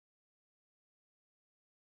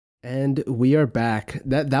 And we are back.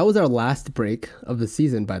 That was our last break of the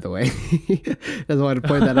season, by the way. Just wanted to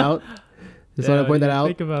point that out.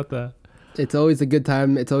 Think about that. It's always a good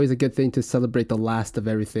time. It's always a good thing to celebrate the last of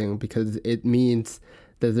everything, because it means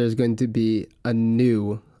that there's going to be a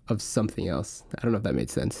new of something else. I don't know if that made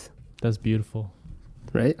sense. That's beautiful.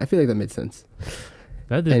 Right? I feel like that made sense.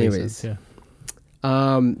 That did make sense, yeah.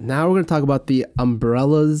 Now we're going to talk about the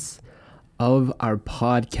umbrellas of our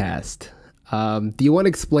podcast. Do you want to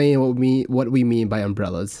explain what we mean by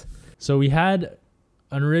umbrellas? So we had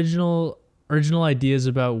an original ideas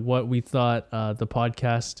about what we thought the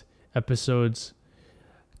podcast episodes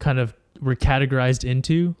kind of were categorized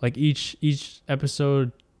into. Like each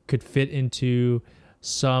episode could fit into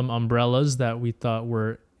some umbrellas that we thought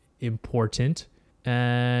were important,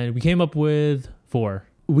 and we came up with 4.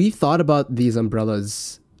 We thought about these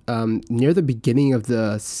umbrellas near the beginning of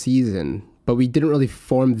the season, but we didn't really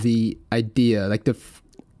form the idea. Like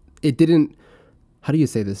it didn't. How do you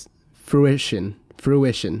say this? Fruition.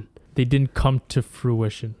 They didn't come to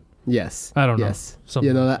fruition. Yes. I don't know. Yes.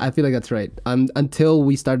 Something. I feel like that's right. Until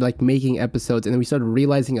we started like making episodes, and then we started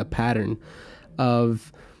realizing a pattern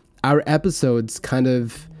of our episodes kind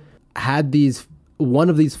of had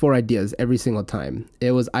one of these 4 ideas every single time.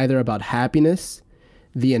 It was either about happiness,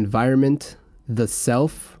 the environment, the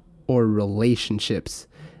self, or relationships.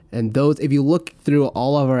 And those, if you look through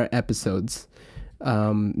all of our episodes,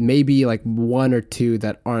 maybe like 1 or 2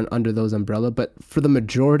 that aren't under those umbrella, but for the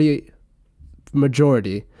majority,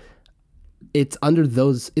 it's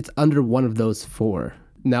under one of those 4.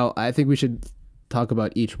 Now, I think we should talk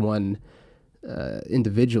about each one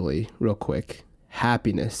individually real quick.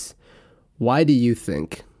 Happiness. Why do you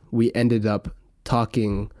think we ended up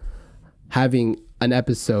having an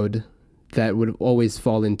episode that would always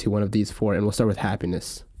fall into one of these 4? And we'll start with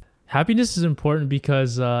happiness. Happiness is important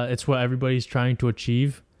because it's what everybody's trying to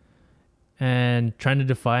achieve, and trying to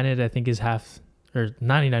define it, I think, is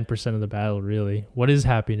 99% of the battle, really. What is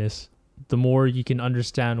happiness? The more you can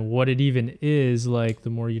understand what it even is, like, the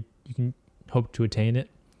more you can hope to attain it.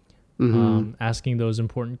 Mm-hmm. Asking those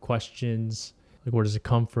important questions, like, where does it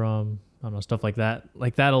come from? I don't know, stuff like that.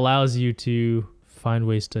 Like, that allows you to find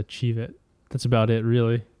ways to achieve it. That's about it,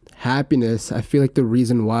 really. Happiness, I feel like the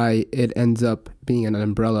reason why it ends up being an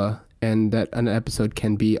umbrella and that an episode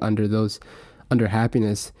can be under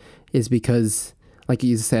happiness is because, like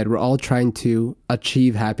you said, we're all trying to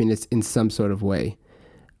achieve happiness in some sort of way.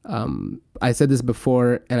 I said this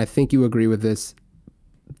before, and I think you agree with this.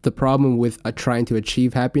 The problem with trying to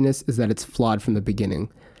achieve happiness is that it's flawed from the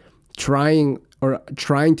beginning. Trying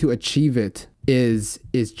to achieve it is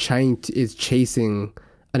chasing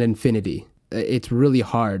an infinity. It's really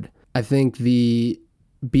hard. I think the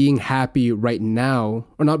being happy right now,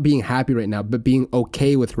 or not being happy right now, but being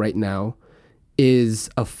okay with right now, is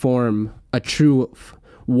one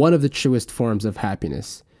of the truest forms of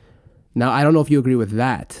happiness. Now, I don't know if you agree with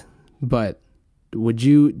that, But would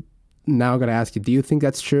you, now I gotta ask you, do you think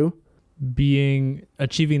that's true?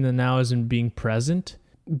 Achieving the now isn't being present.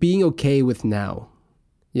 Being okay with now,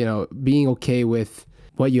 being okay with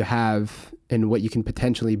what you have and what you can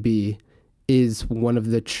potentially be is one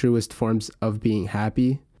of the truest forms of being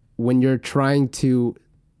happy. When you're trying to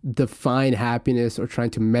define happiness or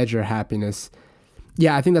trying to measure happiness,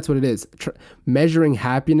 yeah, I think that's what it is. Measuring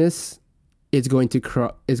happiness is going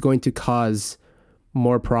to cause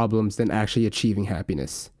more problems than actually achieving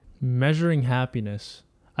happiness. Measuring happiness,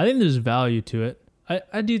 I think there's value to it.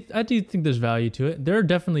 I do think there's value to it. There are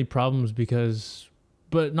definitely problems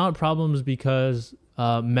but not problems because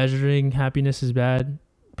measuring happiness is bad.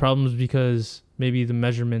 Problems because maybe the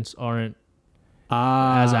measurements aren't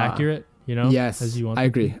as accurate, Yes, as you want. I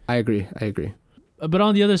agree. But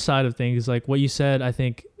on the other side of things, like what you said, I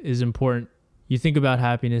think is important. You think about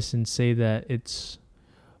happiness and say that it's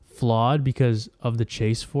flawed because of the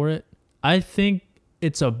chase for it. I think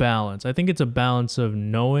it's a balance. I think it's a balance of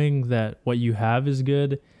knowing that what you have is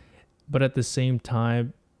good, but at the same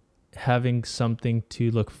time, having something to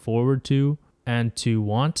look forward to and to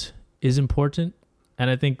want is important. And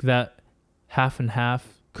I think that half and half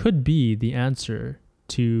could be the answer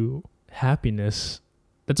to happiness.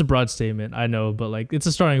 That's a broad statement, I know, but like it's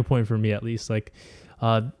a starting point for me at least. Like,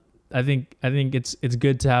 I think it's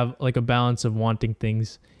good to have like a balance of wanting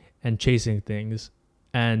things and chasing things,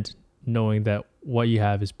 and knowing that what you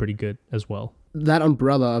have is pretty good as well. That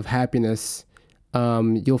umbrella of happiness,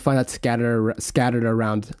 you'll find that scattered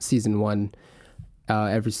around season 1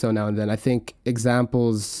 every so now and then. I think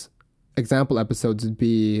example episodes would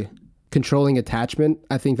be Controlling Attachment.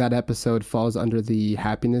 I think that episode falls under the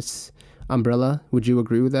happiness umbrella. Would you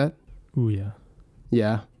agree with that? Ooh, yeah.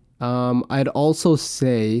 Yeah. I'd also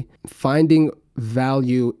say Finding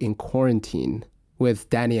Value in Quarantine with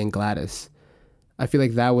Danny and Gladys. I feel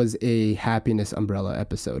like that was a happiness umbrella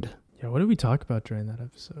episode. Yeah, what did we talk about during that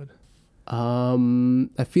episode?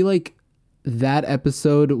 I feel like that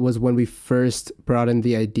episode was when we first brought in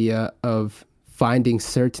the idea of finding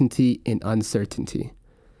certainty in uncertainty.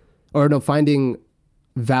 Or no, finding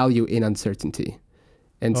value in uncertainty.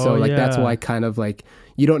 And so that's why kind of like,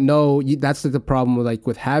 you don't know, that's the problem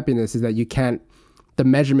with happiness, is that you can't, the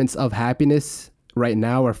measurements of happiness right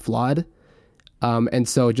now are flawed. And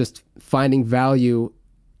so just finding value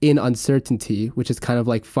in uncertainty, which is kind of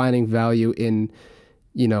like finding value in,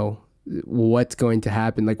 what's going to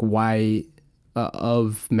happen, like why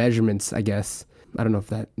of measurements, I guess. I don't know if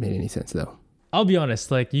that made any sense though. I'll be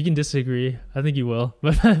honest, like you can disagree. I think you will,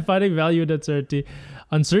 but finding value in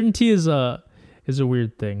uncertainty is a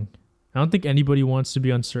weird thing. I don't think anybody wants to be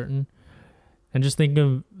uncertain. And just think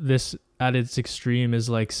of this at its extreme is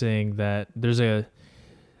like saying that there's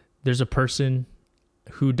a person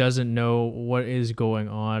who doesn't know what is going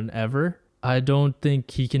on ever. I don't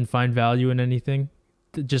think he can find value in anything,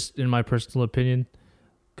 just in my personal opinion,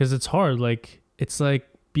 because it's hard. Like, it's like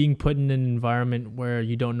being put in an environment where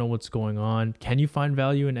you don't know what's going on. Can you find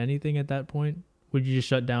value in anything at that point? Would you just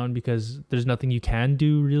shut down because there's nothing you can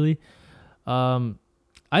do, really?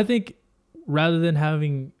 I think rather than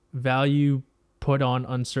having value put on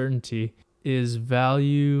uncertainty, is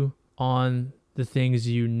value on the things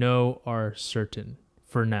you know are certain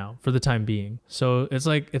for now, for the time being. So it's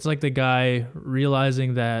like the guy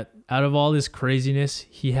realizing that out of all this craziness,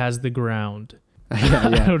 he has the ground. Yeah.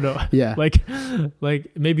 I don't know. Yeah. Like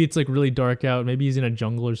maybe it's like really dark out. Maybe he's in a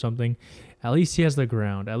jungle or something. At least he has the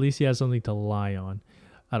ground. At least he has something to lie on.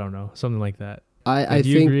 I don't know. Something like that. I do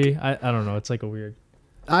you think, agree? I don't know. It's like a weird.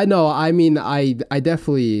 I know. I mean, I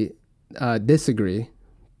definitely disagree,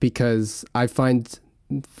 because I think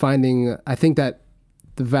that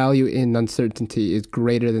the value in uncertainty is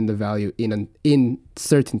greater than the value in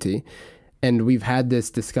certainty. And we've had this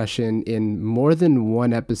discussion in more than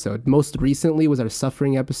one episode. Most recently was our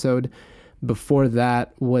suffering episode. Before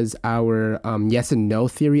that was our yes and no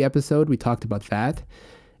theory episode. We talked about that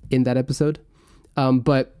in that episode.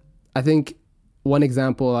 But I think one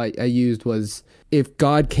example I used was, if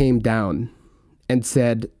God came down and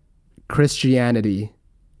said Christianity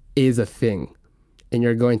is a thing and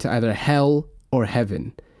you're going to either hell or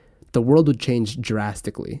heaven, the world would change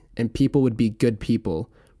drastically and people would be good people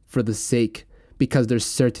for the sake, because there's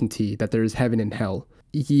certainty that there's heaven and hell.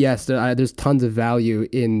 Yes, there's tons of value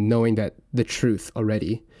in knowing that the truth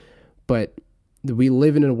already, but we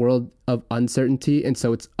live in a world of uncertainty, and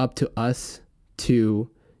so it's up to us to,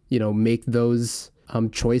 make those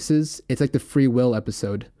choices. It's like the free will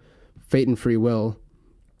episode, fate and free will.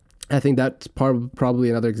 I think that's probably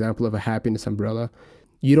another example of a happiness umbrella.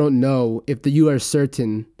 You don't know if you are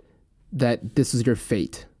certain that this is your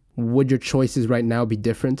fate, would your choices right now be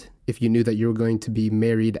different if you knew that you were going to be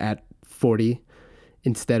married at 40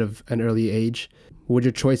 instead of an early age? Would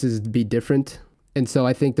your choices be different? And so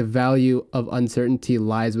I think the value of uncertainty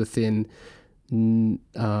lies within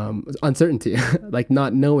uncertainty, like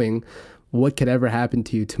not knowing what could ever happen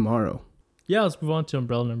to you tomorrow. Yeah, let's move on to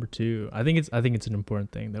umbrella number 2. I think it's an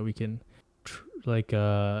important thing that we can make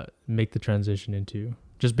the transition into,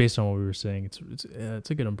 just based on what we were saying. It's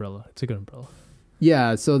a good umbrella. It's a good umbrella.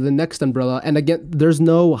 Yeah, so the next umbrella, and again, there's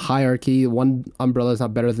no hierarchy. One umbrella is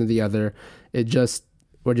not better than the other. We're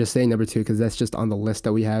just saying number 2 because that's just on the list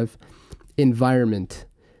that we have. Environment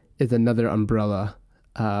is another umbrella.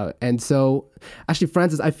 And so, actually,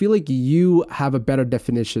 Francis, I feel like you have a better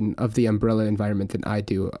definition of the umbrella environment than I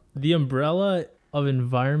do. The umbrella of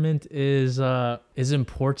environment is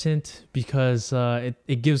important because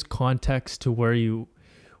it gives context to where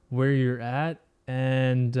you're at,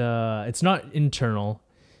 and it's not internal.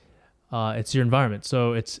 It's your environment.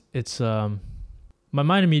 So it's my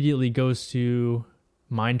mind immediately goes to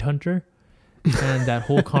Mindhunter and that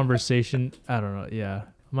whole conversation. I don't know. Yeah.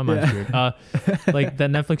 My mind's weird. Like that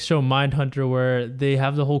Netflix show Mindhunter, where they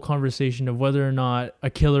have the whole conversation of whether or not a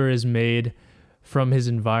killer is made from his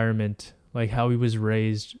environment, like how he was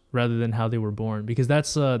raised, rather than how they were born. Because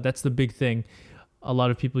that's the big thing. A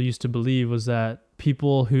lot of people used to believe was that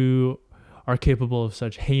people who are capable of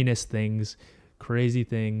such heinous things, crazy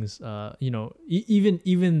things,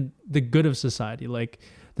 even the good of society, like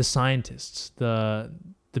the scientists, the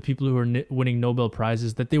people who are winning Nobel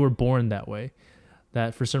Prizes, that they were born that way.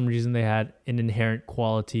 That for some reason they had an inherent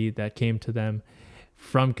quality that came to them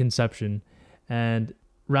from conception. And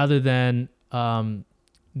rather than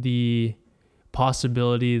the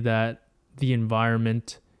possibility that the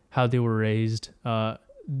environment, how they were raised,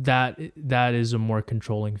 that is a more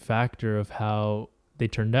controlling factor of how they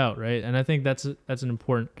turned out, right? And I think that's an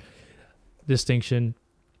important distinction.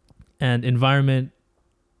 And environment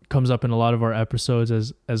comes up in a lot of our episodes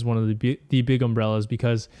as one of the big umbrellas,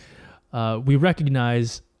 because we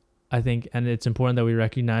recognize, I think, and it's important that we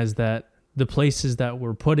recognize that the places that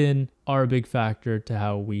we're put in are a big factor to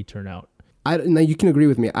how we turn out. Now you can agree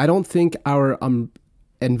with me. I don't think our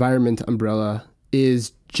environment umbrella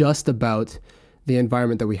is just about the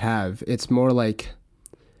environment that we have. It's more like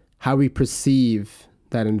how we perceive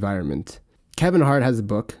that environment. Kevin Hart has a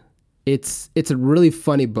book. It's a really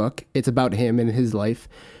funny book. It's about him and his life,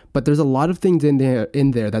 but there's a lot of things in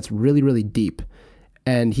there that's really, really deep.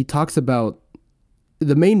 And he talks about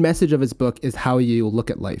the main message of his book is how you look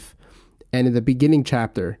at life. And in the beginning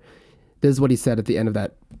chapter, this is what he said at the end of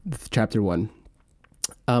that chapter 1.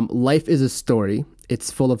 Life is a story. It's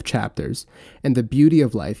full of chapters. And the beauty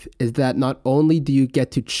of life is that not only do you get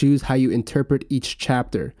to choose how you interpret each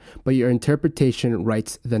chapter, but your interpretation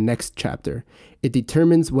writes the next chapter. It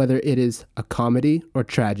determines whether it is a comedy or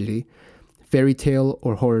tragedy, fairy tale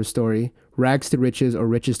or horror story, rags to riches or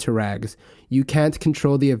riches to rags. You can't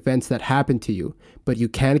control the events that happen to you, but you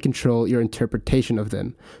can control your interpretation of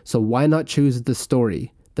them. So why not choose the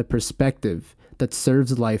story, the perspective that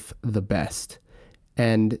serves life the best?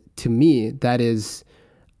 And to me, that is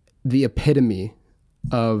the epitome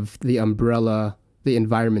of the umbrella, the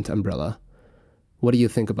environment umbrella. What do you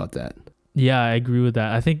think about that? Yeah, I agree with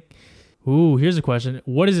that. I think, here's a question.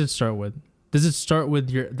 What does it start with? Does it start with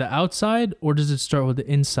the outside, or does it start with the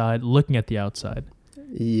inside, looking at the outside?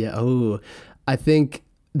 Yeah. I think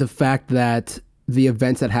the fact that the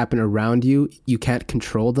events that happen around you, you can't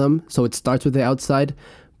control them. So it starts with the outside,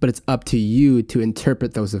 but it's up to you to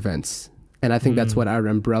interpret those events. And I think that's what our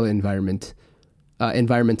umbrella environment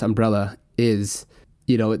umbrella is.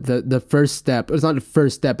 You know, the first step, it's not the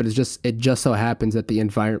first step, but it just so happens that the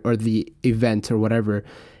environment or the event or whatever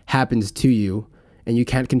happens to you, and you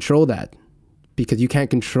can't control that. Because you can't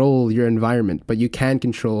control your environment, but you can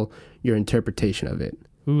control your interpretation of it.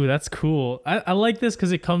 Ooh, that's cool. I like this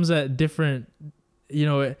because it comes at different,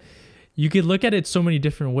 you could look at it so many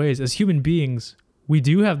different ways. As human beings, we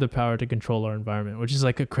do have the power to control our environment, which is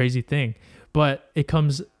like a crazy thing. But it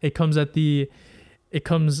comes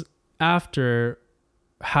after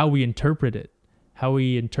how we interpret it, how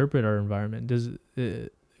we interpret our environment,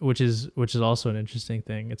 which is also an interesting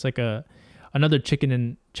thing. It's like another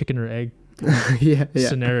chicken or egg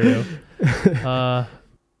scenario.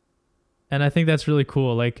 And I think that's really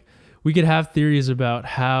cool. Like, we could have theories about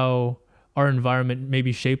how our environment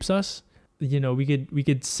maybe shapes us. We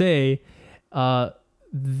could say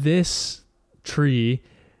this tree,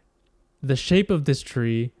 the shape of this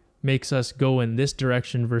tree makes us go in this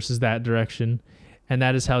direction versus that direction, and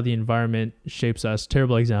that is how the environment shapes us.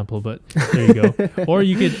 Terrible example, but there you go. Or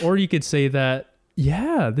you could say that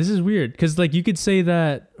Yeah, this is weird because like you could say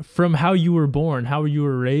that from how you were born, how you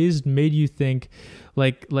were raised, made you think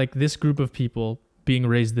like this group of people being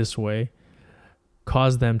raised this way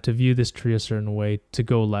caused them to view this tree a certain way, to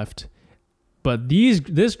go left. But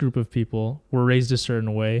this group of people were raised a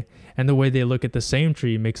certain way, and the way they look at the same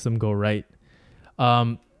tree makes them go right.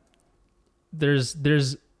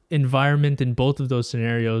 There's environment in both of those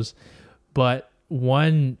scenarios, but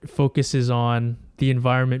one focuses on the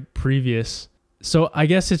environment previous. So I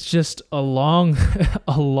guess it's just a long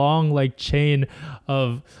a long like chain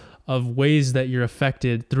of ways that you're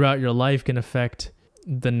affected throughout your life can affect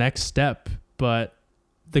the next step. But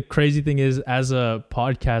the crazy thing is, as a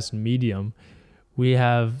podcast medium, we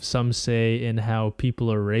have some say in how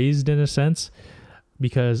people are raised in a sense,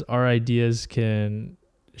 because our ideas can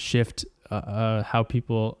shift how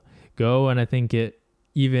people go. And I think it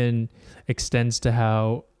even extends to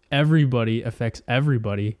how everybody affects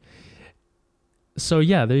everybody. So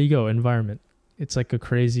yeah, there you go. Environment. It's like a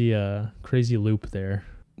crazy loop there.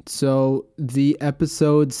 So the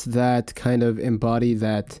episodes that kind of embody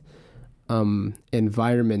that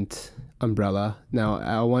environment umbrella. Now,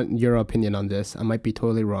 I want your opinion on this. I might be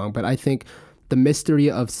totally wrong, but I think the mystery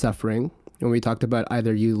of suffering, when we talked about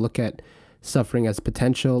either you look at suffering as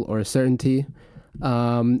potential or certainty,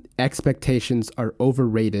 expectations are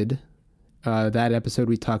overrated. That episode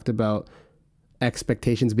we talked about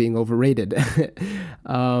expectations being overrated.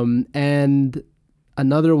 And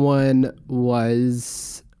another one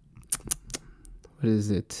was, what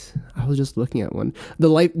is it? I was just looking at one.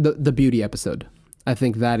 The beauty episode. I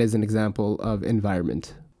think that is an example of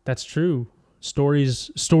environment. That's true.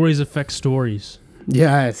 Stories affect stories.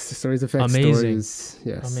 Yes, stories affect Amazing. stories.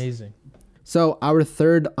 Yes. Amazing. So our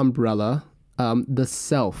third umbrella, the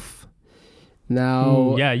self.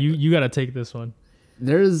 Now, yeah, you got to take this one.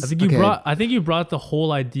 There's I think you brought the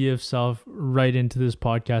whole idea of self right into this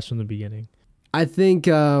podcast from the beginning. I think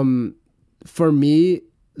for me,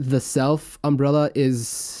 the self umbrella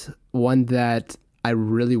is one that I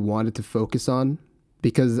really wanted to focus on,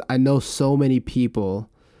 because I know so many people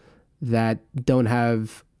that don't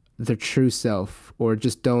have their true self, or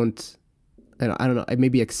just don't, I don't know,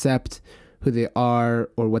 maybe accept who they are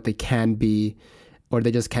or what they can be, or they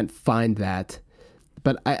just can't find that.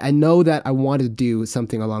 But I know that I want to do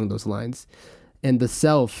something along those lines. And the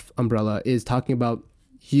self umbrella is talking about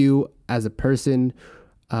you as a person,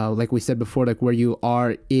 like we said before, like where you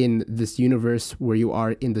are in this universe, where you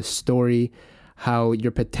are in the story, how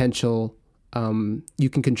your potential, you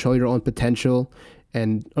can control your own potential,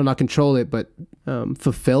 or not control it, but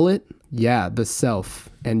fulfill it. Yeah, the self.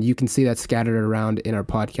 And you can see that scattered around in our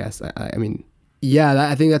podcast. I mean, yeah,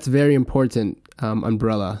 I think that's very important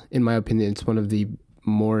umbrella. In my opinion, it's one of the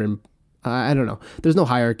more, I don't know. There's no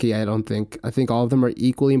hierarchy, I don't think. I think all of them are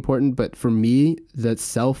equally important. But for me, that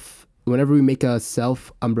self, whenever we make a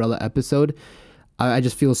self umbrella episode, I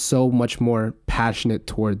just feel so much more passionate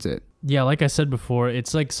towards it. Yeah, like I said before,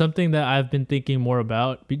 it's like something that I've been thinking more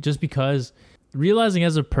about, just because realizing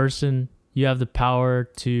as a person, you have the power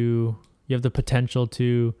to, you have the potential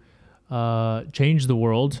to change the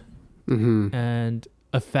world and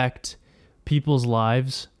affect people's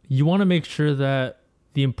lives. You want to make sure that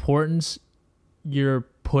the importance you're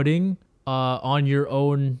putting on your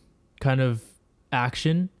own kind of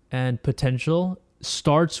action and potential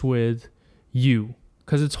starts with you.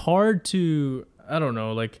 Because it's hard to, I don't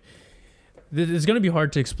know, like, it's going to be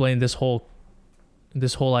hard to explain this whole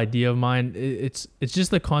idea of mine. It's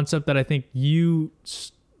just the concept that I think you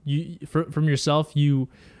from yourself, you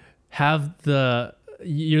have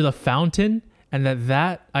you're the fountain, and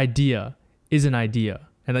that idea is an idea,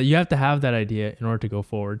 and that you have to have that idea in order to go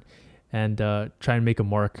forward and try and make a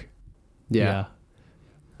mark. Yeah.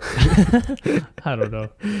 I don't know.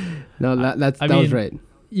 No, that was right.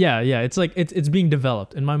 Yeah. It's like it's being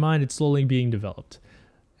developed in my mind. It's slowly being developed,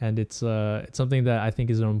 and it's something that I think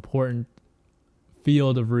is an important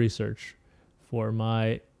field of research for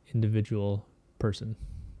my individual person.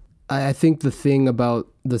 I think the thing about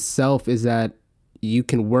the self is that you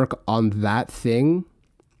can work on that thing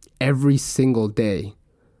every single day,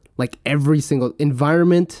 like every single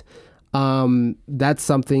environment. That's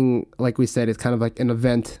something, like we said, it's kind of like an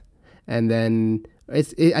event, and then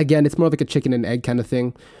it's more like a chicken and egg kind of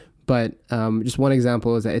thing. But just one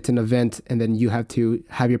example is that it's an event, and then you have to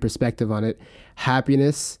have your perspective on it.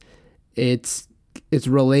 Happiness, it's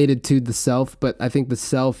related to the self, but I think the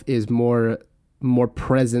self is more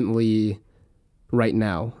presently right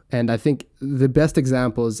now. And I think the best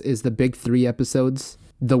examples is the Big Three episodes.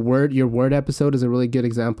 Your word episode is a really good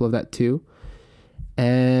example of that too.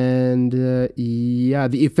 And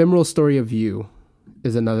the ephemeral story of you.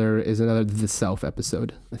 is another The Self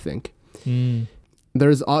episode, I think. Mm.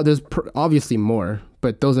 There's obviously more,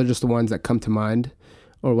 but those are just the ones that come to mind,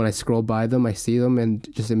 or when I scroll by them, I see them and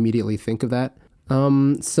just immediately think of that.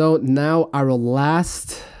 So now our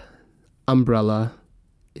last umbrella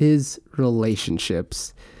is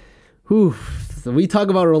relationships. Whew. So we talk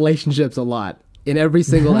about relationships a lot in every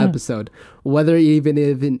single episode, whether even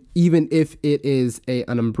if it is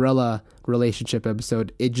an umbrella relationship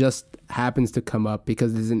episode, it just happens to come up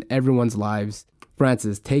because it's in everyone's lives.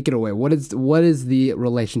 Francis, take it away. What is the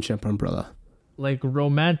relationship umbrella? Like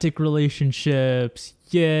romantic relationships.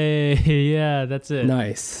 Yay. Yeah, that's it.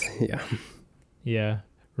 Nice. Yeah. Yeah.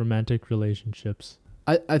 Romantic relationships.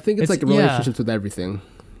 I think it's like relationships with everything,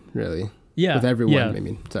 really. Yeah. With everyone, yeah. I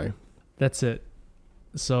mean. Sorry. That's it.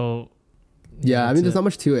 So. Yeah, I mean, there's not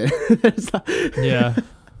much to it. Yeah.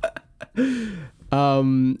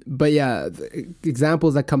 But yeah,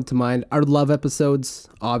 examples that come to mind are love episodes.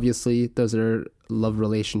 Obviously, those are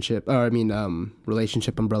relationship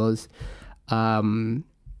umbrellas. Now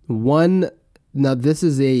this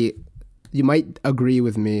is you might agree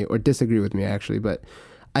with me or disagree with me actually, but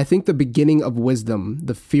I think the beginning of Wisdom,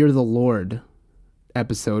 the Fear the Lord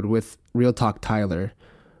episode with Real Talk Tyler,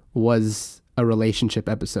 was a relationship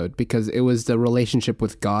episode because it was the relationship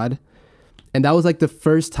with God. And that was like the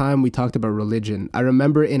first time we talked about religion. I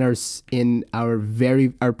remember in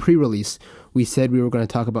our pre-release, we said we were going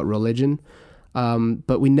to talk about religion,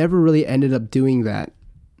 but we never really ended up doing that.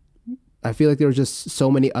 I feel like there were just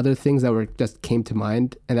so many other things that just came to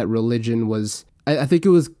mind, and that religion was. I think it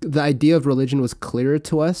was the idea of religion was clearer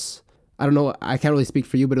to us. I don't know. I can't really speak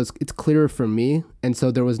for you, but it's clearer for me, and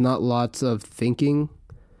so there was not lots of thinking.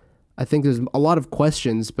 I think there's a lot of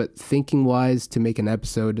questions, but thinking-wise, to make an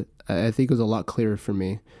episode, I think it was a lot clearer for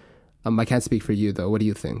me. I can't speak for you though. What do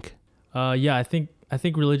you think? Yeah, I think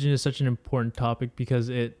religion is such an important topic because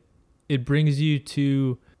it brings you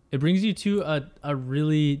to a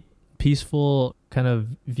really peaceful kind of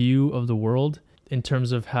view of the world in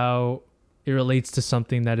terms of how it relates to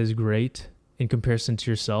something that is great in comparison to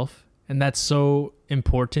yourself, and that's so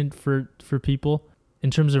important for people in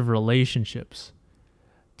terms of relationships.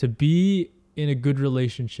 To be in a good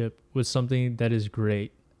relationship with something that is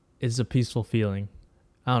great is a peaceful feeling.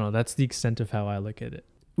 I don't know. That's the extent of how I look at it.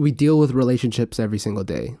 We deal with relationships every single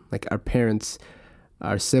day, like our parents,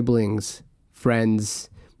 our siblings, friends,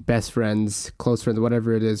 best friends, close friends,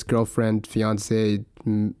 whatever it is, girlfriend, fiance,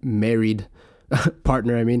 married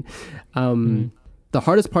partner. I mean, the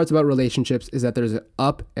hardest parts about relationships is that there's an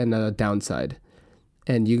up and a downside.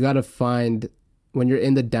 And you got to find, when you're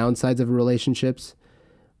in the downsides of relationships,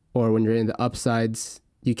 or when you're in the upsides,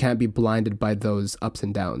 you can't be blinded by those ups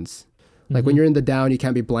and downs. Like when you're in the down, you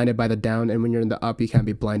can't be blinded by the down. And when you're in the up, you can't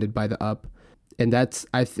be blinded by the up. And that's,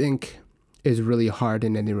 I think, is really hard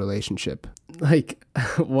in any relationship. Like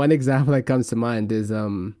one example that comes to mind is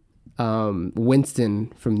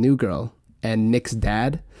Winston from New Girl and Nick's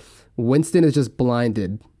dad. Winston is just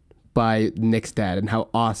blinded by Nick's dad and how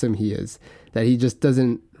awesome he is, that he just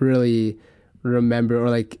doesn't really remember or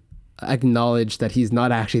like acknowledge that he's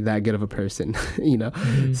not actually that good of a person, you know?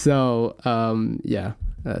 So, yeah,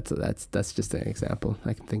 that's just an example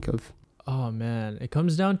I can think of. Oh man, it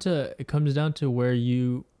comes down to where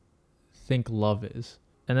you think love is.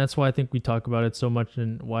 And that's why I think we talk about it so much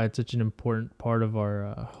and why it's such an important part of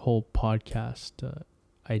our whole podcast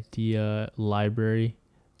idea library.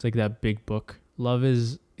 It's like that big book. Love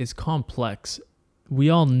is complex. We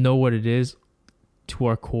all know what it is to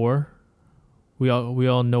our core. We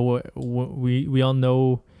all know we all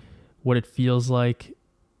know what it feels like,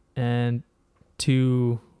 and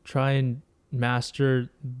to try and master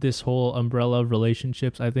this whole umbrella of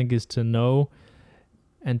relationships, I think, is to know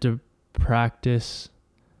and to practice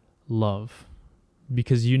love,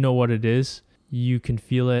 because you know what it is, you can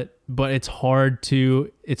feel it, but it's hard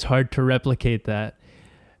to replicate that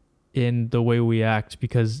in the way we act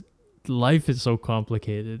because life is so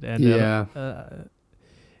complicated. And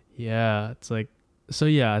it's like, so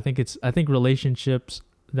yeah, I think relationships,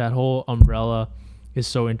 that whole umbrella is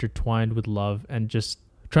so intertwined with love, and just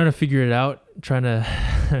trying to figure it out, trying to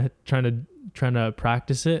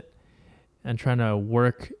practice it, and trying to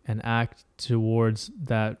work and act towards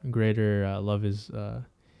that greater love is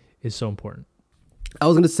so important. I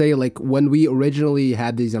was going to say, like, when we originally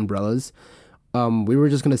had these umbrellas, we were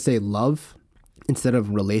just going to say love instead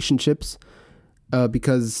of relationships,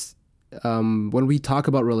 because when we talk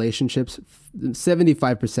about relationships,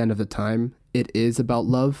 75% of the time it is about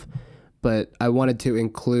love, but I wanted to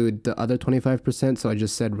include the other 25%, so I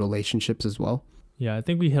just said relationships as well. Yeah, I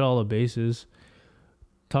think we hit all the bases.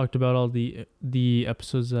 Talked about all the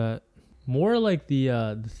episodes that More like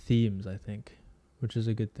the themes, I think, which is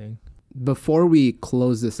a good thing. Before we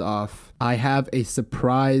close this off, I have a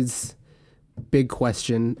surprise big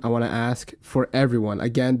question I want to ask for everyone.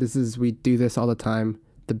 Again, we do this all the time,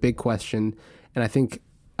 the big question. And I think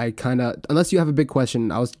unless you have a big question,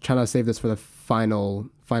 I was trying to save this for the final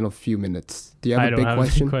few minutes. Do you have a big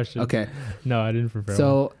question? A question? Okay. No, I didn't prepare.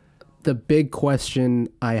 So one. The big question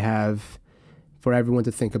I have for everyone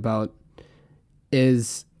to think about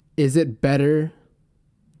is it better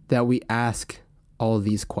that we ask all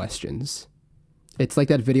these questions? It's like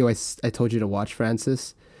that video I told you to watch,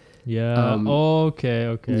 Francis. Yeah.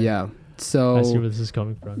 Okay. Yeah. So I see where this is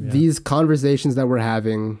coming from. Yeah. These conversations that we're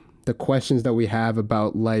having, the questions that we have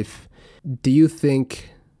about life, do you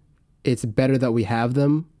think it's better that we have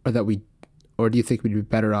them, or do you think we'd be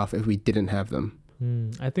better off if we didn't have them?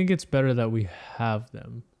 I think it's better that we have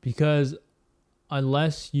them, because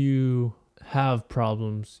unless you have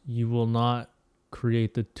problems, you will not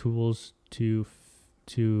create the tools to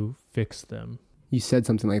fix them. You said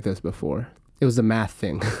something like this before. It was a math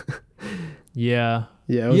thing. Yeah.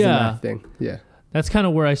 Yeah, it was a math thing. Yeah. That's kind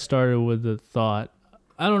of where I started with the thought.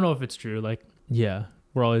 I don't know if it's true. Like, yeah,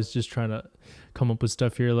 we're always just trying to come up with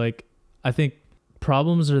stuff here. Like, I think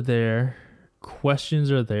problems are there,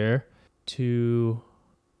 questions are there to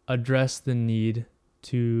address the need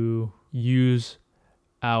to use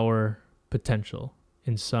our potential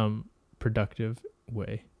in some productive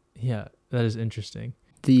way. Yeah, that is interesting.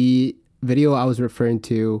 The video I was referring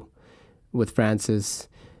to with Francis,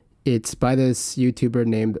 it's by this YouTuber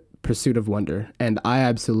named Pursuit of Wonder, and I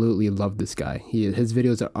absolutely love this guy. His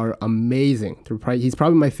videos are amazing. He's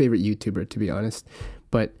probably my favorite YouTuber, to be honest.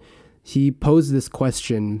 But he posed this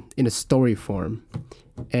question in a story form,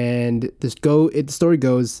 and the story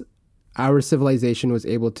goes, our civilization was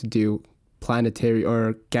able to do planetary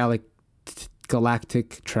or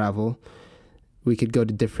galactic travel. We could go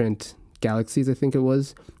to different galaxies, I think it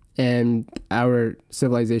was, and our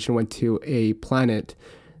civilization went to a planet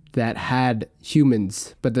that had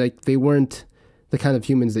humans, but they weren't the kind of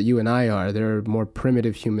humans that you and I are. They're more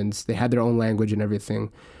primitive humans. They had their own language and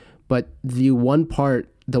everything. But the one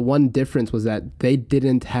difference was that they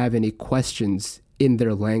didn't have any questions in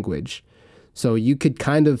their language. So you could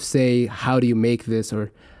kind of say, how do you make this?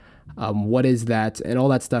 Or what is that? And all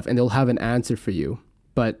that stuff. And they'll have an answer for you.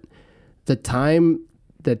 But the time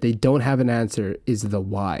that they don't have an answer is the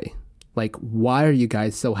why. Like, why are you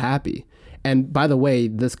guys so happy? And by the way,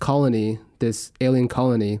 this alien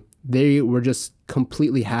colony, they were just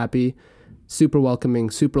completely happy, super welcoming,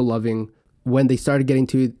 super loving. When they started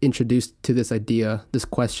getting introduced to this idea, this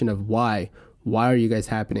question of why are you guys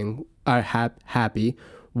happy?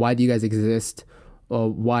 Why do you guys exist?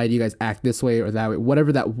 Or why do you guys act this way or that way?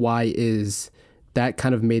 Whatever that why is, that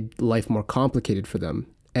kind of made life more complicated for them.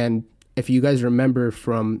 And if you guys remember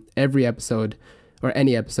from every episode or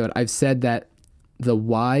any episode, I've said that the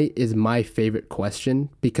why is my favorite question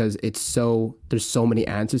because there's so many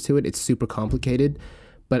answers to it. It's super complicated,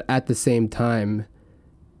 but at the same time,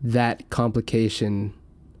 that complication,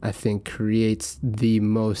 I think, creates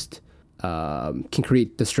can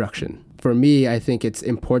create destruction. For me, I think it's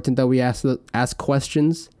important that we ask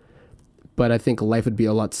questions, but I think life would be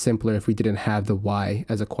a lot simpler if we didn't have the why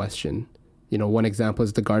as a question. You know, one example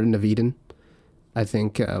is the Garden of Eden. I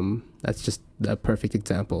think that's just the perfect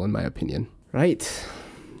example in my opinion. Right.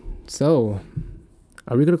 So,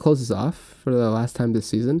 are we going to close this off for the last time this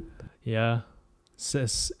season? Yeah.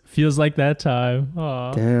 Feels like that time.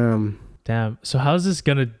 Aww. Damn. So how's this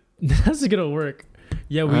gonna work?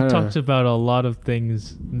 Yeah, we talked about a lot of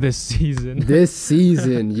things this season.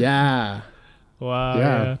 Yeah. Wow.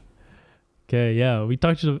 Yeah. Okay, yeah.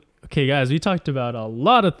 Okay, guys, we talked about a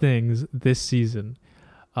lot of things this season.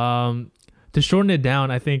 To shorten it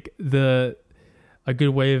down, I think a good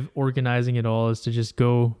way of organizing it all is to just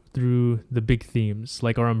go through the big themes,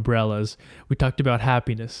 like our umbrellas. We talked about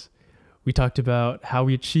happiness. We talked about how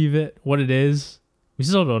we achieve it, what it is. We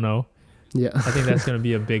still don't know. Yeah. I think that's going to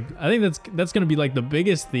be that's going to be like the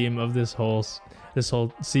biggest theme of this whole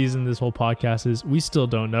season, this whole podcast is we still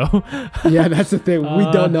don't know. Yeah, that's the thing. We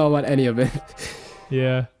don't know about any of it.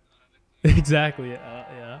 Yeah. Exactly.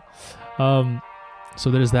 Yeah.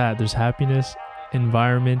 So there's that. There's happiness,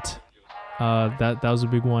 environment. That was a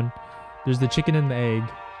big one. There's the chicken and the egg.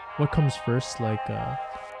 What comes first? Like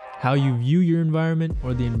how you view your environment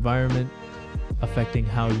or the environment affecting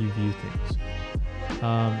how you view things.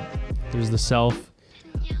 There's the self.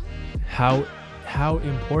 How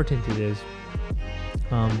important it is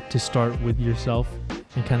to start with yourself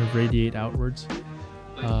and kind of radiate outwards.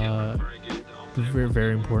 Very,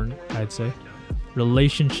 very important, I'd say.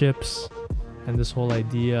 Relationships, and this whole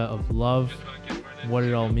idea of love, what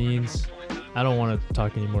it all means. I don't want to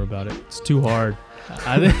talk anymore about it. It's too hard.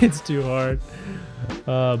 I think it's too hard.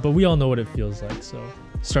 But we all know what it feels like, so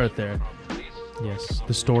start there. Yes,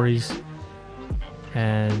 the stories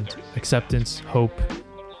and acceptance, hope,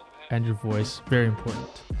 and your voice, very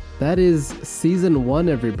important. That is season 1,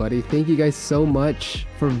 everybody. Thank you guys so much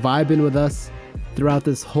for vibing with us throughout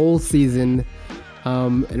this whole season.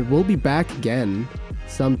 And we'll be back again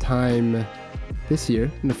sometime this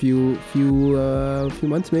year in a few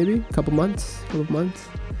months, maybe a couple of months.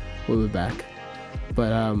 We'll be back.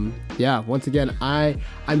 But yeah, once again,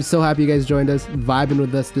 I'm so happy you guys joined us, vibing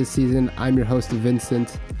with us this season. I'm your host,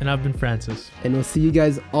 Vincent. And I've been Francis. And we'll see you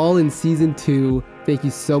guys all in season 2. Thank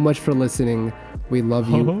you so much for listening. We love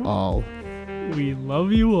you all. We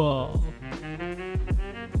love you all.